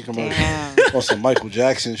Pepsi commercial. On some Michael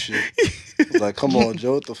Jackson shit. Like, come on,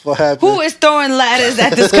 Joe, what the fuck happened? Who is throwing ladders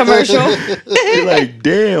at this commercial? Like,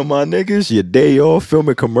 damn, my niggas, your day off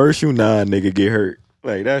filming commercial? Nah, nigga get hurt.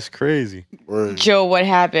 Like, that's crazy. Word. Joe, what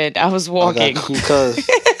happened? I was walking. I got concussed.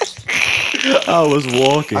 I was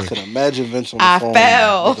walking. I could imagine Vince on the phone. I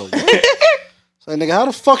fell. Nigga, it's like, nigga, how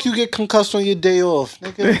the fuck you get concussed on your day off,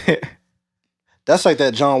 nigga? That's like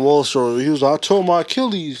that John Wall story where he was like, I tore my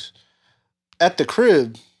Achilles at the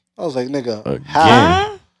crib. I was like, nigga,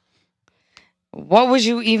 how? What was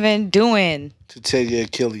you even doing? To tear your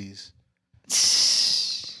Achilles.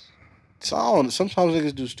 So I don't, sometimes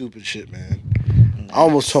niggas do stupid shit, man. I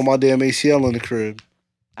almost tore my damn ACL in the crib.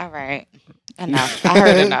 All right. Enough. I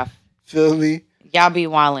heard enough. Feel me? Y'all be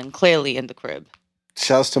wildin' clearly in the crib.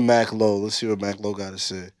 Shouts to Mac Lowe. Let's see what Mac Lowe got to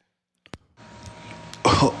say.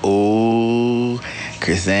 Oh,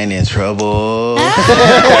 Chris ain't in trouble.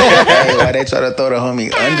 Hey, why they try to throw the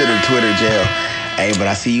homie under the Twitter jail? Hey, but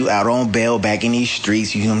I see you out on bail back in these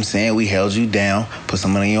streets. You know what I'm saying? We held you down, put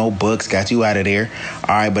some money in your books, got you out of there.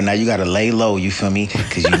 All right, but now you got to lay low, you feel me?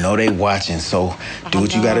 Because you know they watching. So do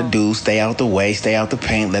what you got to do. Stay out the way, stay out the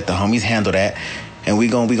paint. Let the homies handle that. and we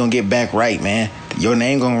gonna get back right, man. Your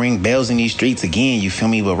name gonna ring bells in these streets again, you feel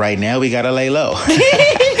me? But right now, we gotta lay low.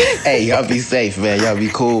 Hey, y'all be safe, man. Y'all be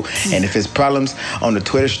cool. And if it's problems on the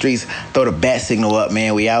Twitter streets, throw the bat signal up,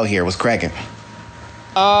 man. We out here. What's cracking?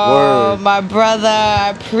 Oh, my brother, I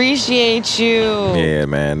appreciate you. Yeah,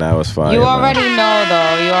 man, that was fire. You already know,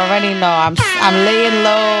 though. You already know. I'm laying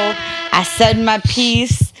low. I said my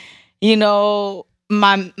piece. You know,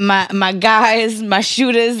 my guys, my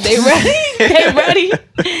shooters, they ready. They ready.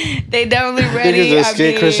 They definitely ready. Niggas just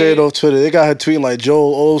scared Chris Aid off Twitter. They got her tweeting like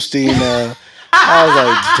Joel Osteen now. I was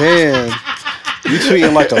like, damn, you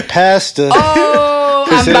tweeting like a pastor. Oh,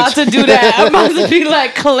 I'm about to do that. I'm about to be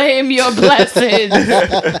like, claim your blessings.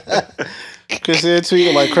 Chris Aid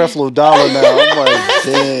tweeting like Creflo Dollar now. I'm like,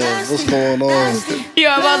 damn, what's going on? Yo,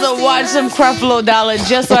 I'm about to watch some Creflo Dollar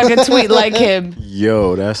just so I can tweet like him.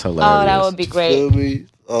 Yo, that's hilarious. Oh, that would be great.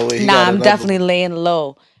 Oh, wait, nah, I'm definitely laying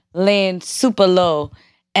low. Laying super low.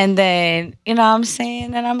 And then, you know what I'm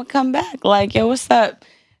saying? And I'm going to come back. Like, yo, what's up?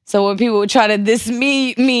 So when people try to diss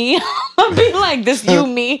me, I'm going to be like, this you,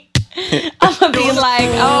 me. I'm going to be like,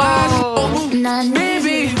 oh.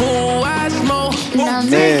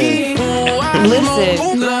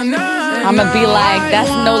 Listen, I'm going to be like, that's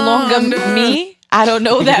no longer me. I don't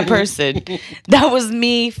know that person. That was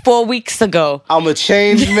me 4 weeks ago. I'm a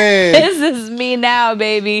changed man. This is me now,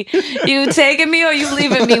 baby. You taking me or you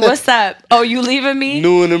leaving me? What's up? Oh, you leaving me?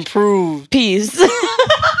 New and improved. Peace.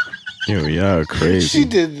 Yo, y'all crazy. She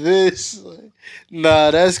did this.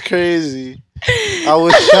 Nah, that's crazy. I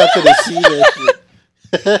wish y'all could have seen that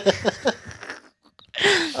shit.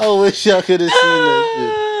 I wish y'all could have seen that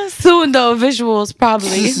shit. Soon though, visuals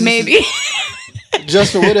probably, maybe.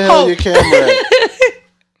 Justin, where the hell your camera at?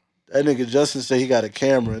 That nigga Justin said he got a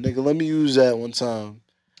camera. Nigga, let me use that one time.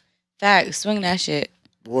 Facts, swing that shit.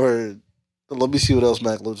 Word. Let me see what else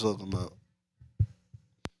Mac looks talking about.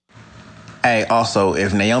 Hey, also,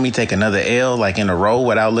 if Naomi take another L, like in a row,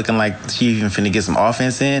 without looking like she even finna get some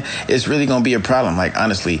offense in, it's really gonna be a problem. Like,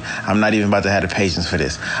 honestly, I'm not even about to have the patience for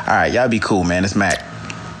this. All right, y'all be cool, man. It's Mac.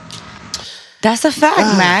 That's a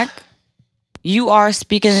fact, Mac. You are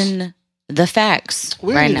speaking the facts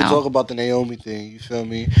We right didn't even now. talk about the Naomi thing, you feel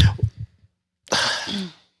me?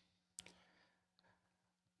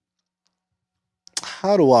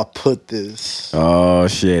 How do I put this? Oh,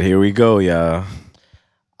 shit. Here we go, y'all.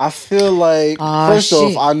 I feel like, first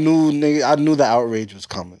shit. off, I knew the outrage was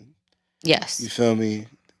coming. Yes. You feel me?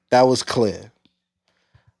 That was clear.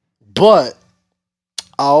 But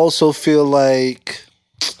I also feel like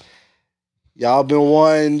y'all been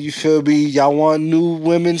wanting, you feel me? Y'all want new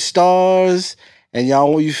women stars, and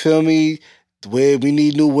y'all want, you feel me? Where we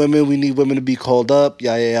need new women, we need women to be called up.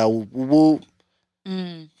 Yeah, whoop, whoop, whoop.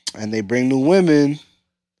 And they bring new women,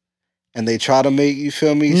 and they try to make, you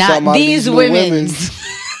feel me? Not something out of these new women.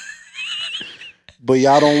 But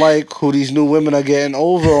y'all don't like who these new women are getting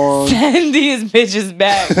over on. Send these bitches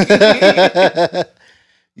back.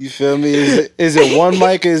 You feel me? Is it one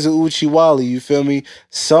mic or is it Uchiwali? You feel me?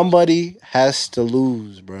 Somebody has to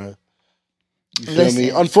lose, bruh. You feel me?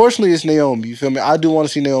 Unfortunately, it's Naomi. You feel me? I do want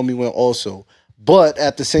to see Naomi win also. But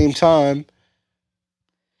at the same time,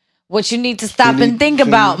 what you need to stop and think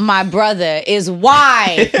about, my brother, is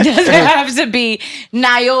why does it have to be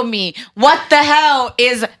Naomi? What the hell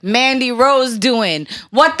is Mandy Rose doing?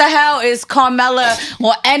 What the hell is Carmella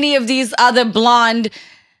or any of these other blonde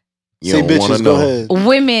You don't want to know.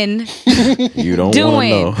 Women You don't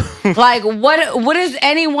doing? want to know. Like, what is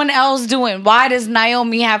anyone else doing? Why does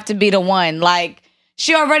Naomi have to be the one? Like,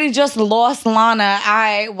 she already just lost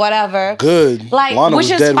Lana. Whatever. Good. Like, Lana which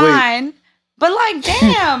was is dead fine. weight. But like,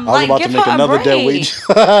 damn, I was like, about give to make her another a dead break.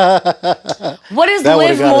 weight. What is That Liv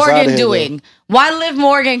would've got us outta Morgan here, doing? though. Why Liv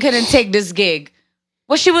Morgan couldn't take this gig?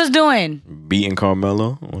 What she was doing? Beating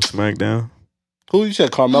Carmelo on SmackDown. Who you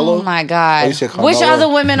said, Carmelo? Oh my God. Oh, you said Which Carmella? other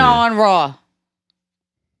women are on Raw?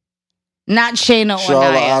 Not Shayna or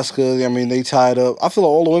Charlotte, Nia. Asuka, I mean, they tied up. I feel like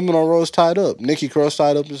all the women on Raw is tied up. Nikki Cross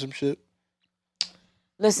tied up and some shit.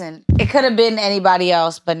 Listen, it could have been anybody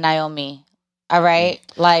else but Naomi. All right?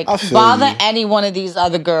 Like, I feel bother you. any one of these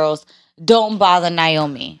other girls. Don't bother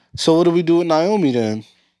Naomi. So what do we do with Naomi then?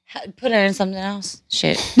 Put her in something else.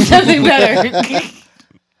 Shit. Something better.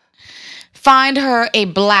 Find her a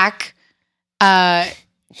black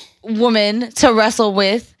woman to wrestle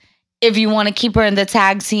with. If you want to keep her in the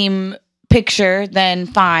tag team picture, then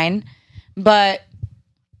fine. But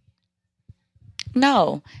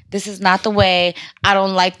no, this is not the way. I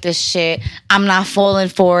don't like this shit. I'm not falling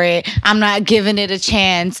for it. I'm not giving it a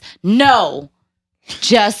chance. No.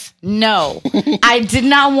 Just no. I did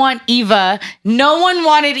not want Eva. No one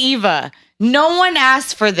wanted Eva. No one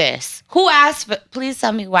asked for this. Who asked for? Please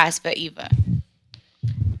tell me who asked for Eva.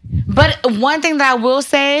 But one thing that I will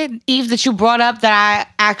say, Eve, that you brought up that I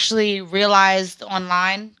actually realized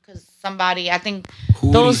online, because somebody, I think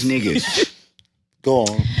Who those these niggas? Go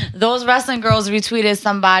on. Those wrestling girls retweeted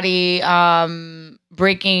somebody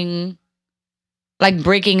breaking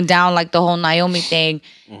down like the whole Naomi thing.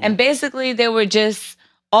 And basically they were just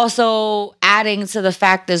also adding to the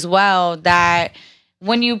fact as well that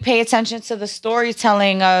when you pay attention to the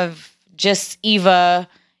storytelling of just Eva's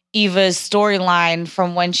storyline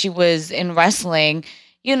from when she was in wrestling,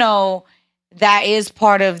 you know, that is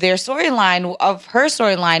part of their storyline, of her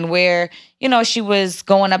storyline, where, you know, she was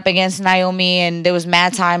going up against Naomi and there was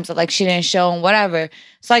mad times that like she didn't show and whatever.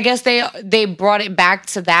 So I guess they brought it back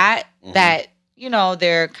to that, that, you know,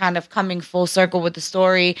 they're kind of coming full circle with the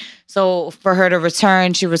story. So for her to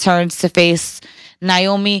return, she returns to face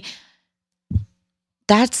Naomi.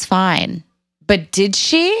 That's fine. But did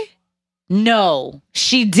she? No,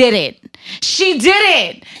 she didn't. She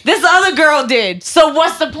didn't. This other girl did. So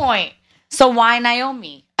what's the point? So why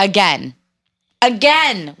Naomi? Again,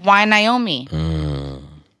 why Naomi?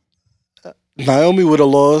 Naomi would have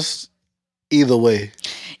lost either way.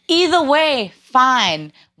 Either way,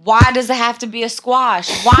 fine. Why does it have to be a squash?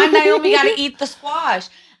 Why Naomi got to eat the squash?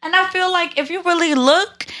 And I feel like if you really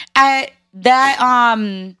look at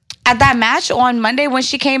that match on Monday when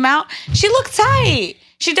she came out, she looked tight.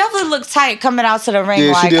 She definitely looked tight coming out to the ring.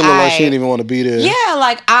 Yeah, like, she did look like she didn't even want to be there. Yeah,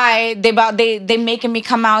 like they making me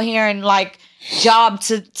come out here and like job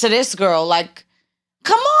to this girl. Like,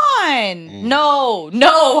 come on. No.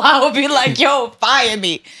 I would be like, yo, fire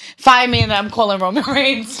me. And I'm calling Roman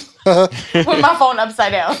Reigns with my phone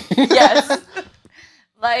upside down. Yes.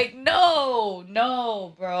 Like,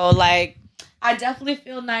 no, bro. Like, I definitely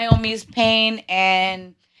feel Naomi's pain,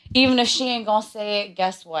 and even if she ain't gonna say it,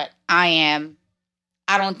 guess what? I am.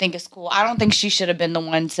 I don't think it's cool. I don't think she should have been the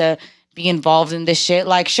one to be involved in this shit.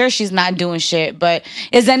 Like, sure, she's not doing shit, but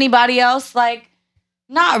is anybody else? Like,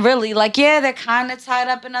 not really. Like, yeah, they're kind of tied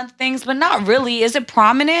up in other things, but not really. Is it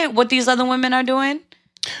prominent what these other women are doing?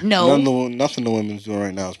 No. Nothing the women's doing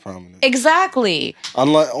right now is prominent. Exactly.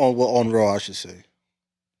 Unlike on Raw, I should say.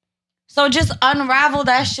 So just unravel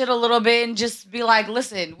that shit a little bit and just be like,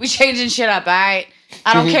 listen, we changing shit up, all right?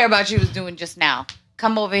 I don't care about what you was doing just now.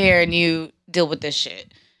 Come over here and you deal with this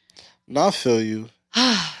shit. No, I feel you.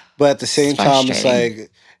 But at the same time, it's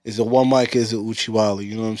like, is it one mic, is it Uchiwali?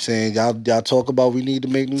 You know what I'm saying? Y'all talk about we need to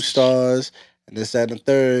make new stars and this, that, and the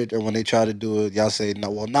third. And when they try to do it, y'all say, no,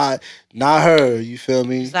 well, not her. You feel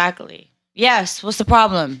me? Exactly. Yes, what's the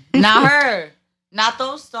problem? Not her. Not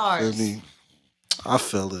those stars. Feel me? I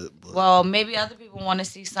feel it. But well, maybe other people want to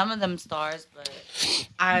see some of them stars, but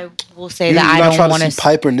I will say that I don't want to see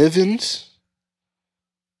Piper Nivens.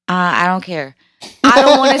 I don't care. I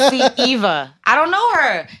don't want to see Eva. I don't know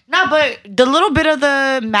her. No, but the little bit of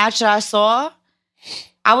the match that I saw,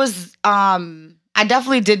 I was I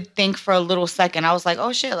definitely did think for a little second. I was like,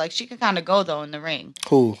 oh shit, like she could kind of go though in the ring.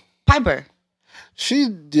 Who? Piper. She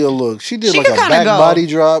did like a back body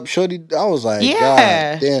drop. Shorty, I was like,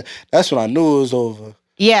 yeah. God damn. That's when I knew it was over.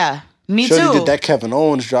 Yeah. Me Shorty too. Did that Kevin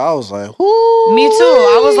Owens drop. I was like, whoo. Me too.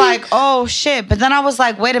 I was like, oh shit. But then I was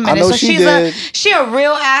like, wait a minute. So she a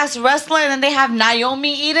real ass wrestler and they have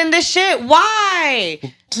Naomi eating this shit? Why?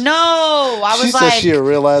 No. I was she said she a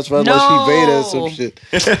real ass wrestler. No. She Vader or some shit.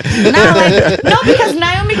 No, because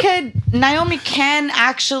Naomi can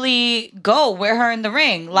actually go with her in the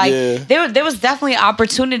ring. Like there was definitely an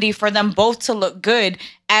opportunity for them both to look good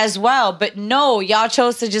as well. But no, y'all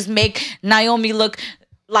chose to just make Naomi look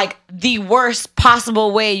like the worst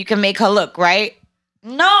possible way you can make her look, right?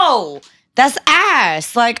 No, that's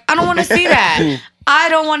ass. Like, I don't want to see that. I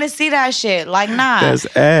don't want to see that shit. Like, nah. That's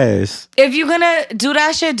ass. If you're gonna do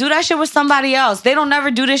that shit with somebody else. They don't never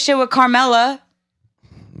do this shit with Carmella.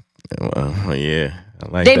 Well, yeah.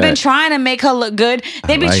 They've been trying to make her look good.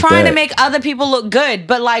 They've been trying to make other people look good.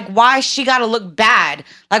 But, like, why she gotta look bad?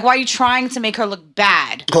 Like, why are you trying to make her look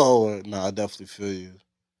bad? Oh, no, I definitely feel you.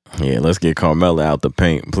 Yeah, let's get Carmella out the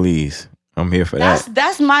paint, please. I'm here for that.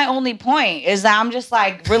 That's my only point, is that I'm just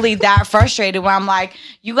like really that frustrated where I'm like,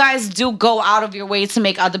 you guys do go out of your way to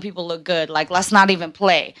make other people look good. Like, let's not even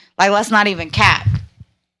play. Like, let's not even cap.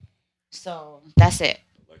 So that's it.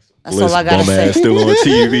 That's all I gotta say. Still on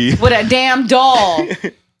TV with a damn doll.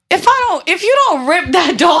 If you don't rip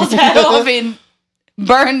that doll's head off and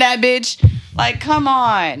burn that bitch, like, come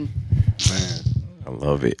on. Man, I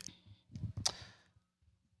love it.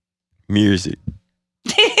 Music.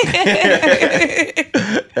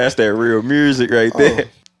 That's that real music right there.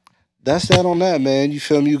 That's that on that, man. You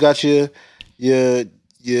feel me? You got your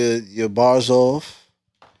your bars off.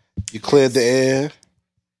 You cleared the air.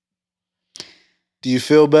 Do you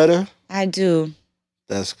feel better? I do.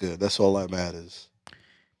 That's good. That's all that matters.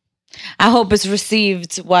 I hope it's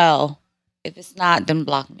received well. If it's not, then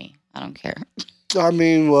block me. I don't care. I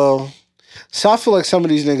mean, well, so I feel like some of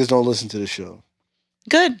these niggas don't listen to the show.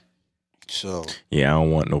 Good. So yeah, I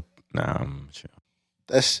don't want no. Nah, I'm sure.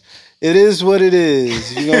 It is what it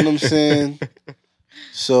is. You know what I'm saying?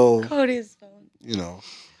 So Cody's phone. You know.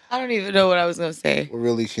 I don't even know what I was gonna say. What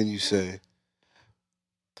really can you say?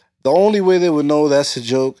 The only way they would know that's a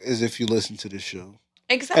joke is if you listen to the show.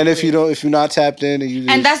 Exactly. And if you're not tapped in, and you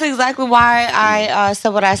just, and that's exactly why I said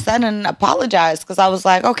what I said and apologized, because I was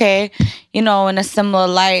like, okay, in a similar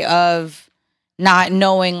light of not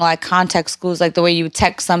knowing like context clues, like the way you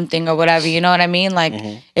text something or whatever, you know what I mean? Like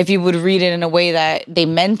if you would read it in a way that they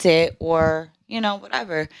meant it, or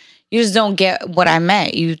whatever, you just don't get what I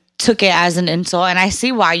meant. You took it as an insult, and I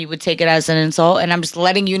see why you would take it as an insult, and I'm just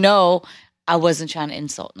letting you know I wasn't trying to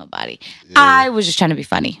insult nobody. Yeah. I was just trying to be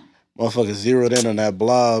funny. Motherfucker zeroed in on that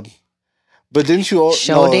blob. But didn't you... Did.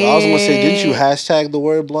 I was going to say, didn't you hashtag the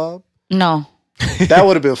word blob? No. That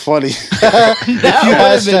would have been funny. That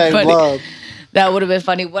would have been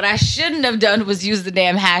funny. What I shouldn't have done was use the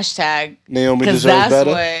damn hashtag. Naomi deserves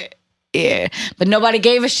better? Yeah. But nobody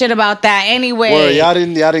gave a shit about that anyway. Well, y'all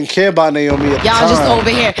didn't care about Naomi at the time. Y'all just over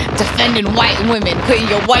here defending white women, putting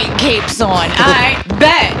your white capes on. I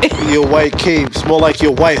bet. Your white capes. More like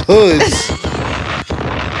your white hoods.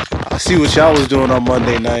 I see what y'all was doing on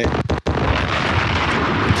Monday night.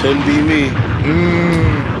 Couldn't be me.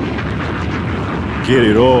 Get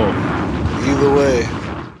it all. Either way.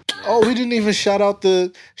 Oh, we didn't even shouts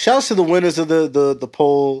to the winners of the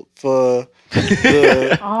poll for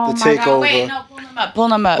the takeover. God. Wait, no, pull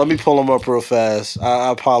them up. Let me pull them up real fast. I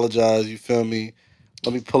apologize, you feel me?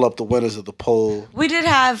 Let me pull up the winners of the poll. We did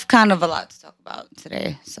have kind of a lot to talk about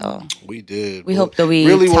today, so we did. We hope that we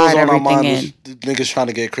really tied was on our mind in. was the niggas trying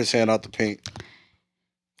to get Chris Hand out the paint.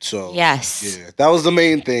 So yes, yeah, that was the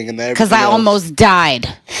main thing, and because I almost died.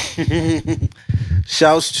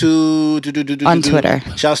 Shouts to on Twitter.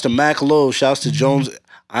 Shouts to Mac Lowe. Shouts to Jones.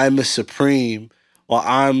 I'm a Supreme. Or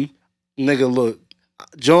look,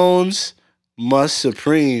 Jones must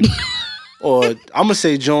Supreme. Or I'm gonna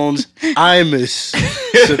say Jones. I'm a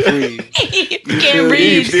Supreme. You can't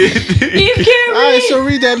read. You can't read. All right, so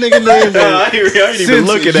read that nigga name. I ain't even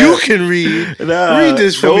looking at it. You can read. Read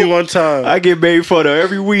this for me one time. I get made fun of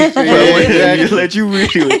every week. Exactly. Let you read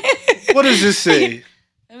it. What does this say?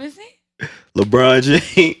 Let me see. LeBron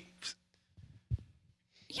James.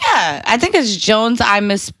 Yeah, I think it's Jones. I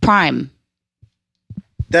miss Prime.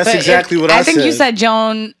 That's exactly what I said. I think you said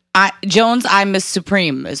Jones. I miss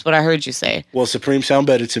Supreme is what I heard you say. Well, Supreme sound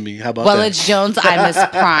better to me. How about that? Well, it's Jones. I miss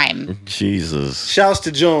Prime. Jesus. Shouts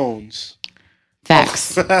to Jones.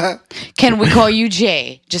 Facts. Can we call you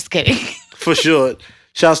Jay? Just kidding. For sure.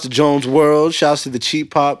 Shouts to Jones World. Shouts to the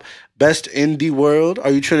Cheap Pop Best Indie World.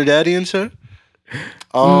 Are you Trinidadian, sir?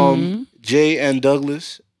 Jay and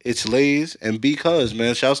Douglas. It's Lays and Because,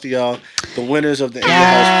 man. Shouts to y'all, the winners of the In the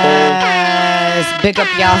House poll. Yes, big up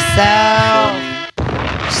yourself.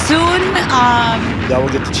 Soon, y'all will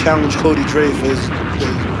get to challenge Cody Dre for his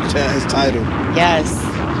title. Yes.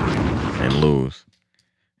 And lose.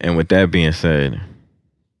 And with that being said,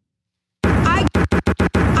 I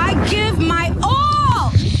give my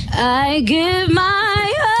all. I give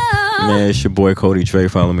my all. Man, it's your boy Cody Dre.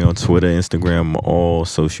 Follow me on Twitter, Instagram, all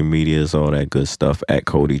social medias, all that good stuff at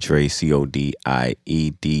Cody Dre,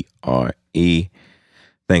 CODIEDRE.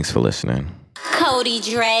 Thanks for listening. Cody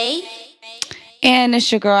Dre. And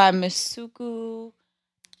it's your girl, I Miss Suku,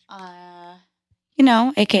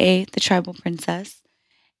 aka the Tribal Princess.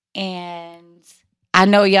 And I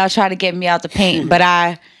know y'all try to get me out the paint, but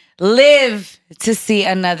I live to see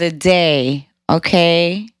another day.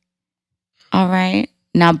 Okay? All right?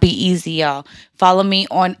 Now be easy, y'all. Follow me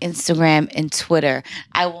on Instagram and Twitter.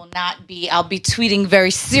 I'll be tweeting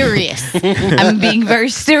very serious. I'm being very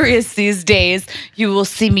serious these days. You will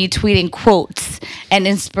see me tweeting quotes and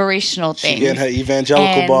inspirational things. She getting her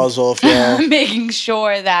evangelical bars off, y'all. Making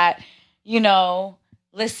sure that,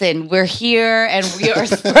 listen, we're here and we are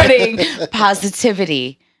spreading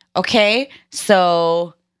positivity. Okay?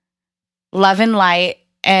 So, love and light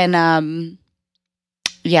and,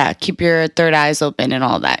 yeah, keep your third eyes open and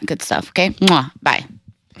all that good stuff, okay? Mwah. Bye.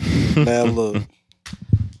 Man, look.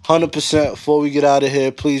 100% before we get out of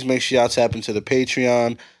here, please make sure y'all tap into the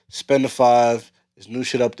Patreon. Spend the $5. There's new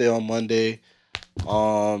shit up there on Monday.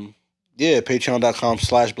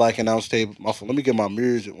 Patreon.com/Black Announce Table. Let me get my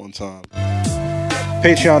mirrors at one time.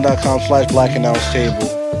 Patreon.com/Black Announce Table.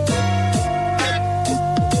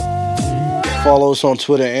 Follow us on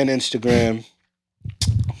Twitter and Instagram.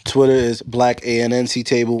 Twitter is Black ANNC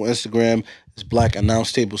Table. Instagram is Black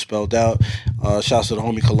Announce Table spelled out. Shouts to the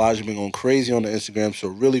homie Collage been going crazy on the Instagram, so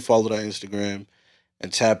really follow that Instagram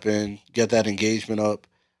and tap in, get that engagement up.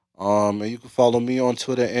 And you can follow me on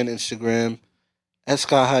Twitter and Instagram at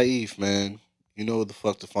Sky High Eve, man. You know where the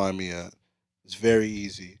fuck to find me at. It's very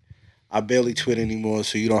easy. I barely tweet anymore,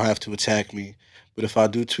 so you don't have to attack me. But if I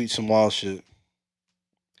do tweet some wild shit,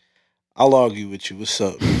 I'll argue with you. What's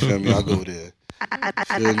up? You feel me? I'll go there.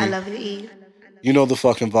 I love you, Eve. You know the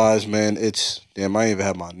fucking vibes, man. Damn, I ain't even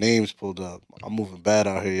have my names pulled up. I'm moving bad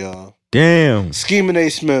out here, y'all. Damn. Scheming A.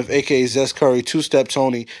 Smith, a.k.a. Zest Curry, Two Step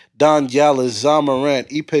Tony, Don Yallis,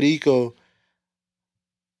 Zamarant, E. Perico.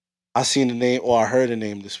 I seen the name, or I heard a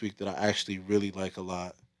name this week that I actually really like a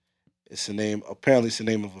lot. It's the name, apparently it's the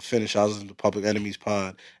name of a finisher. I was listening to Public Enemies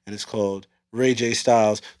Pod, and it's called Ray J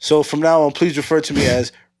Styles. So from now on, please refer to me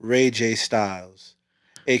as Ray J Styles,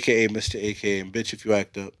 a.k.a. Mr. A.K.A. And bitch, if you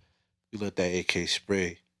act up, you let that AK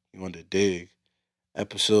spray. You want to dig.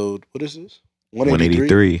 Episode, what is this?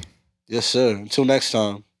 183. Yes, sir. Until next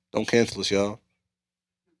time, don't cancel us, y'all.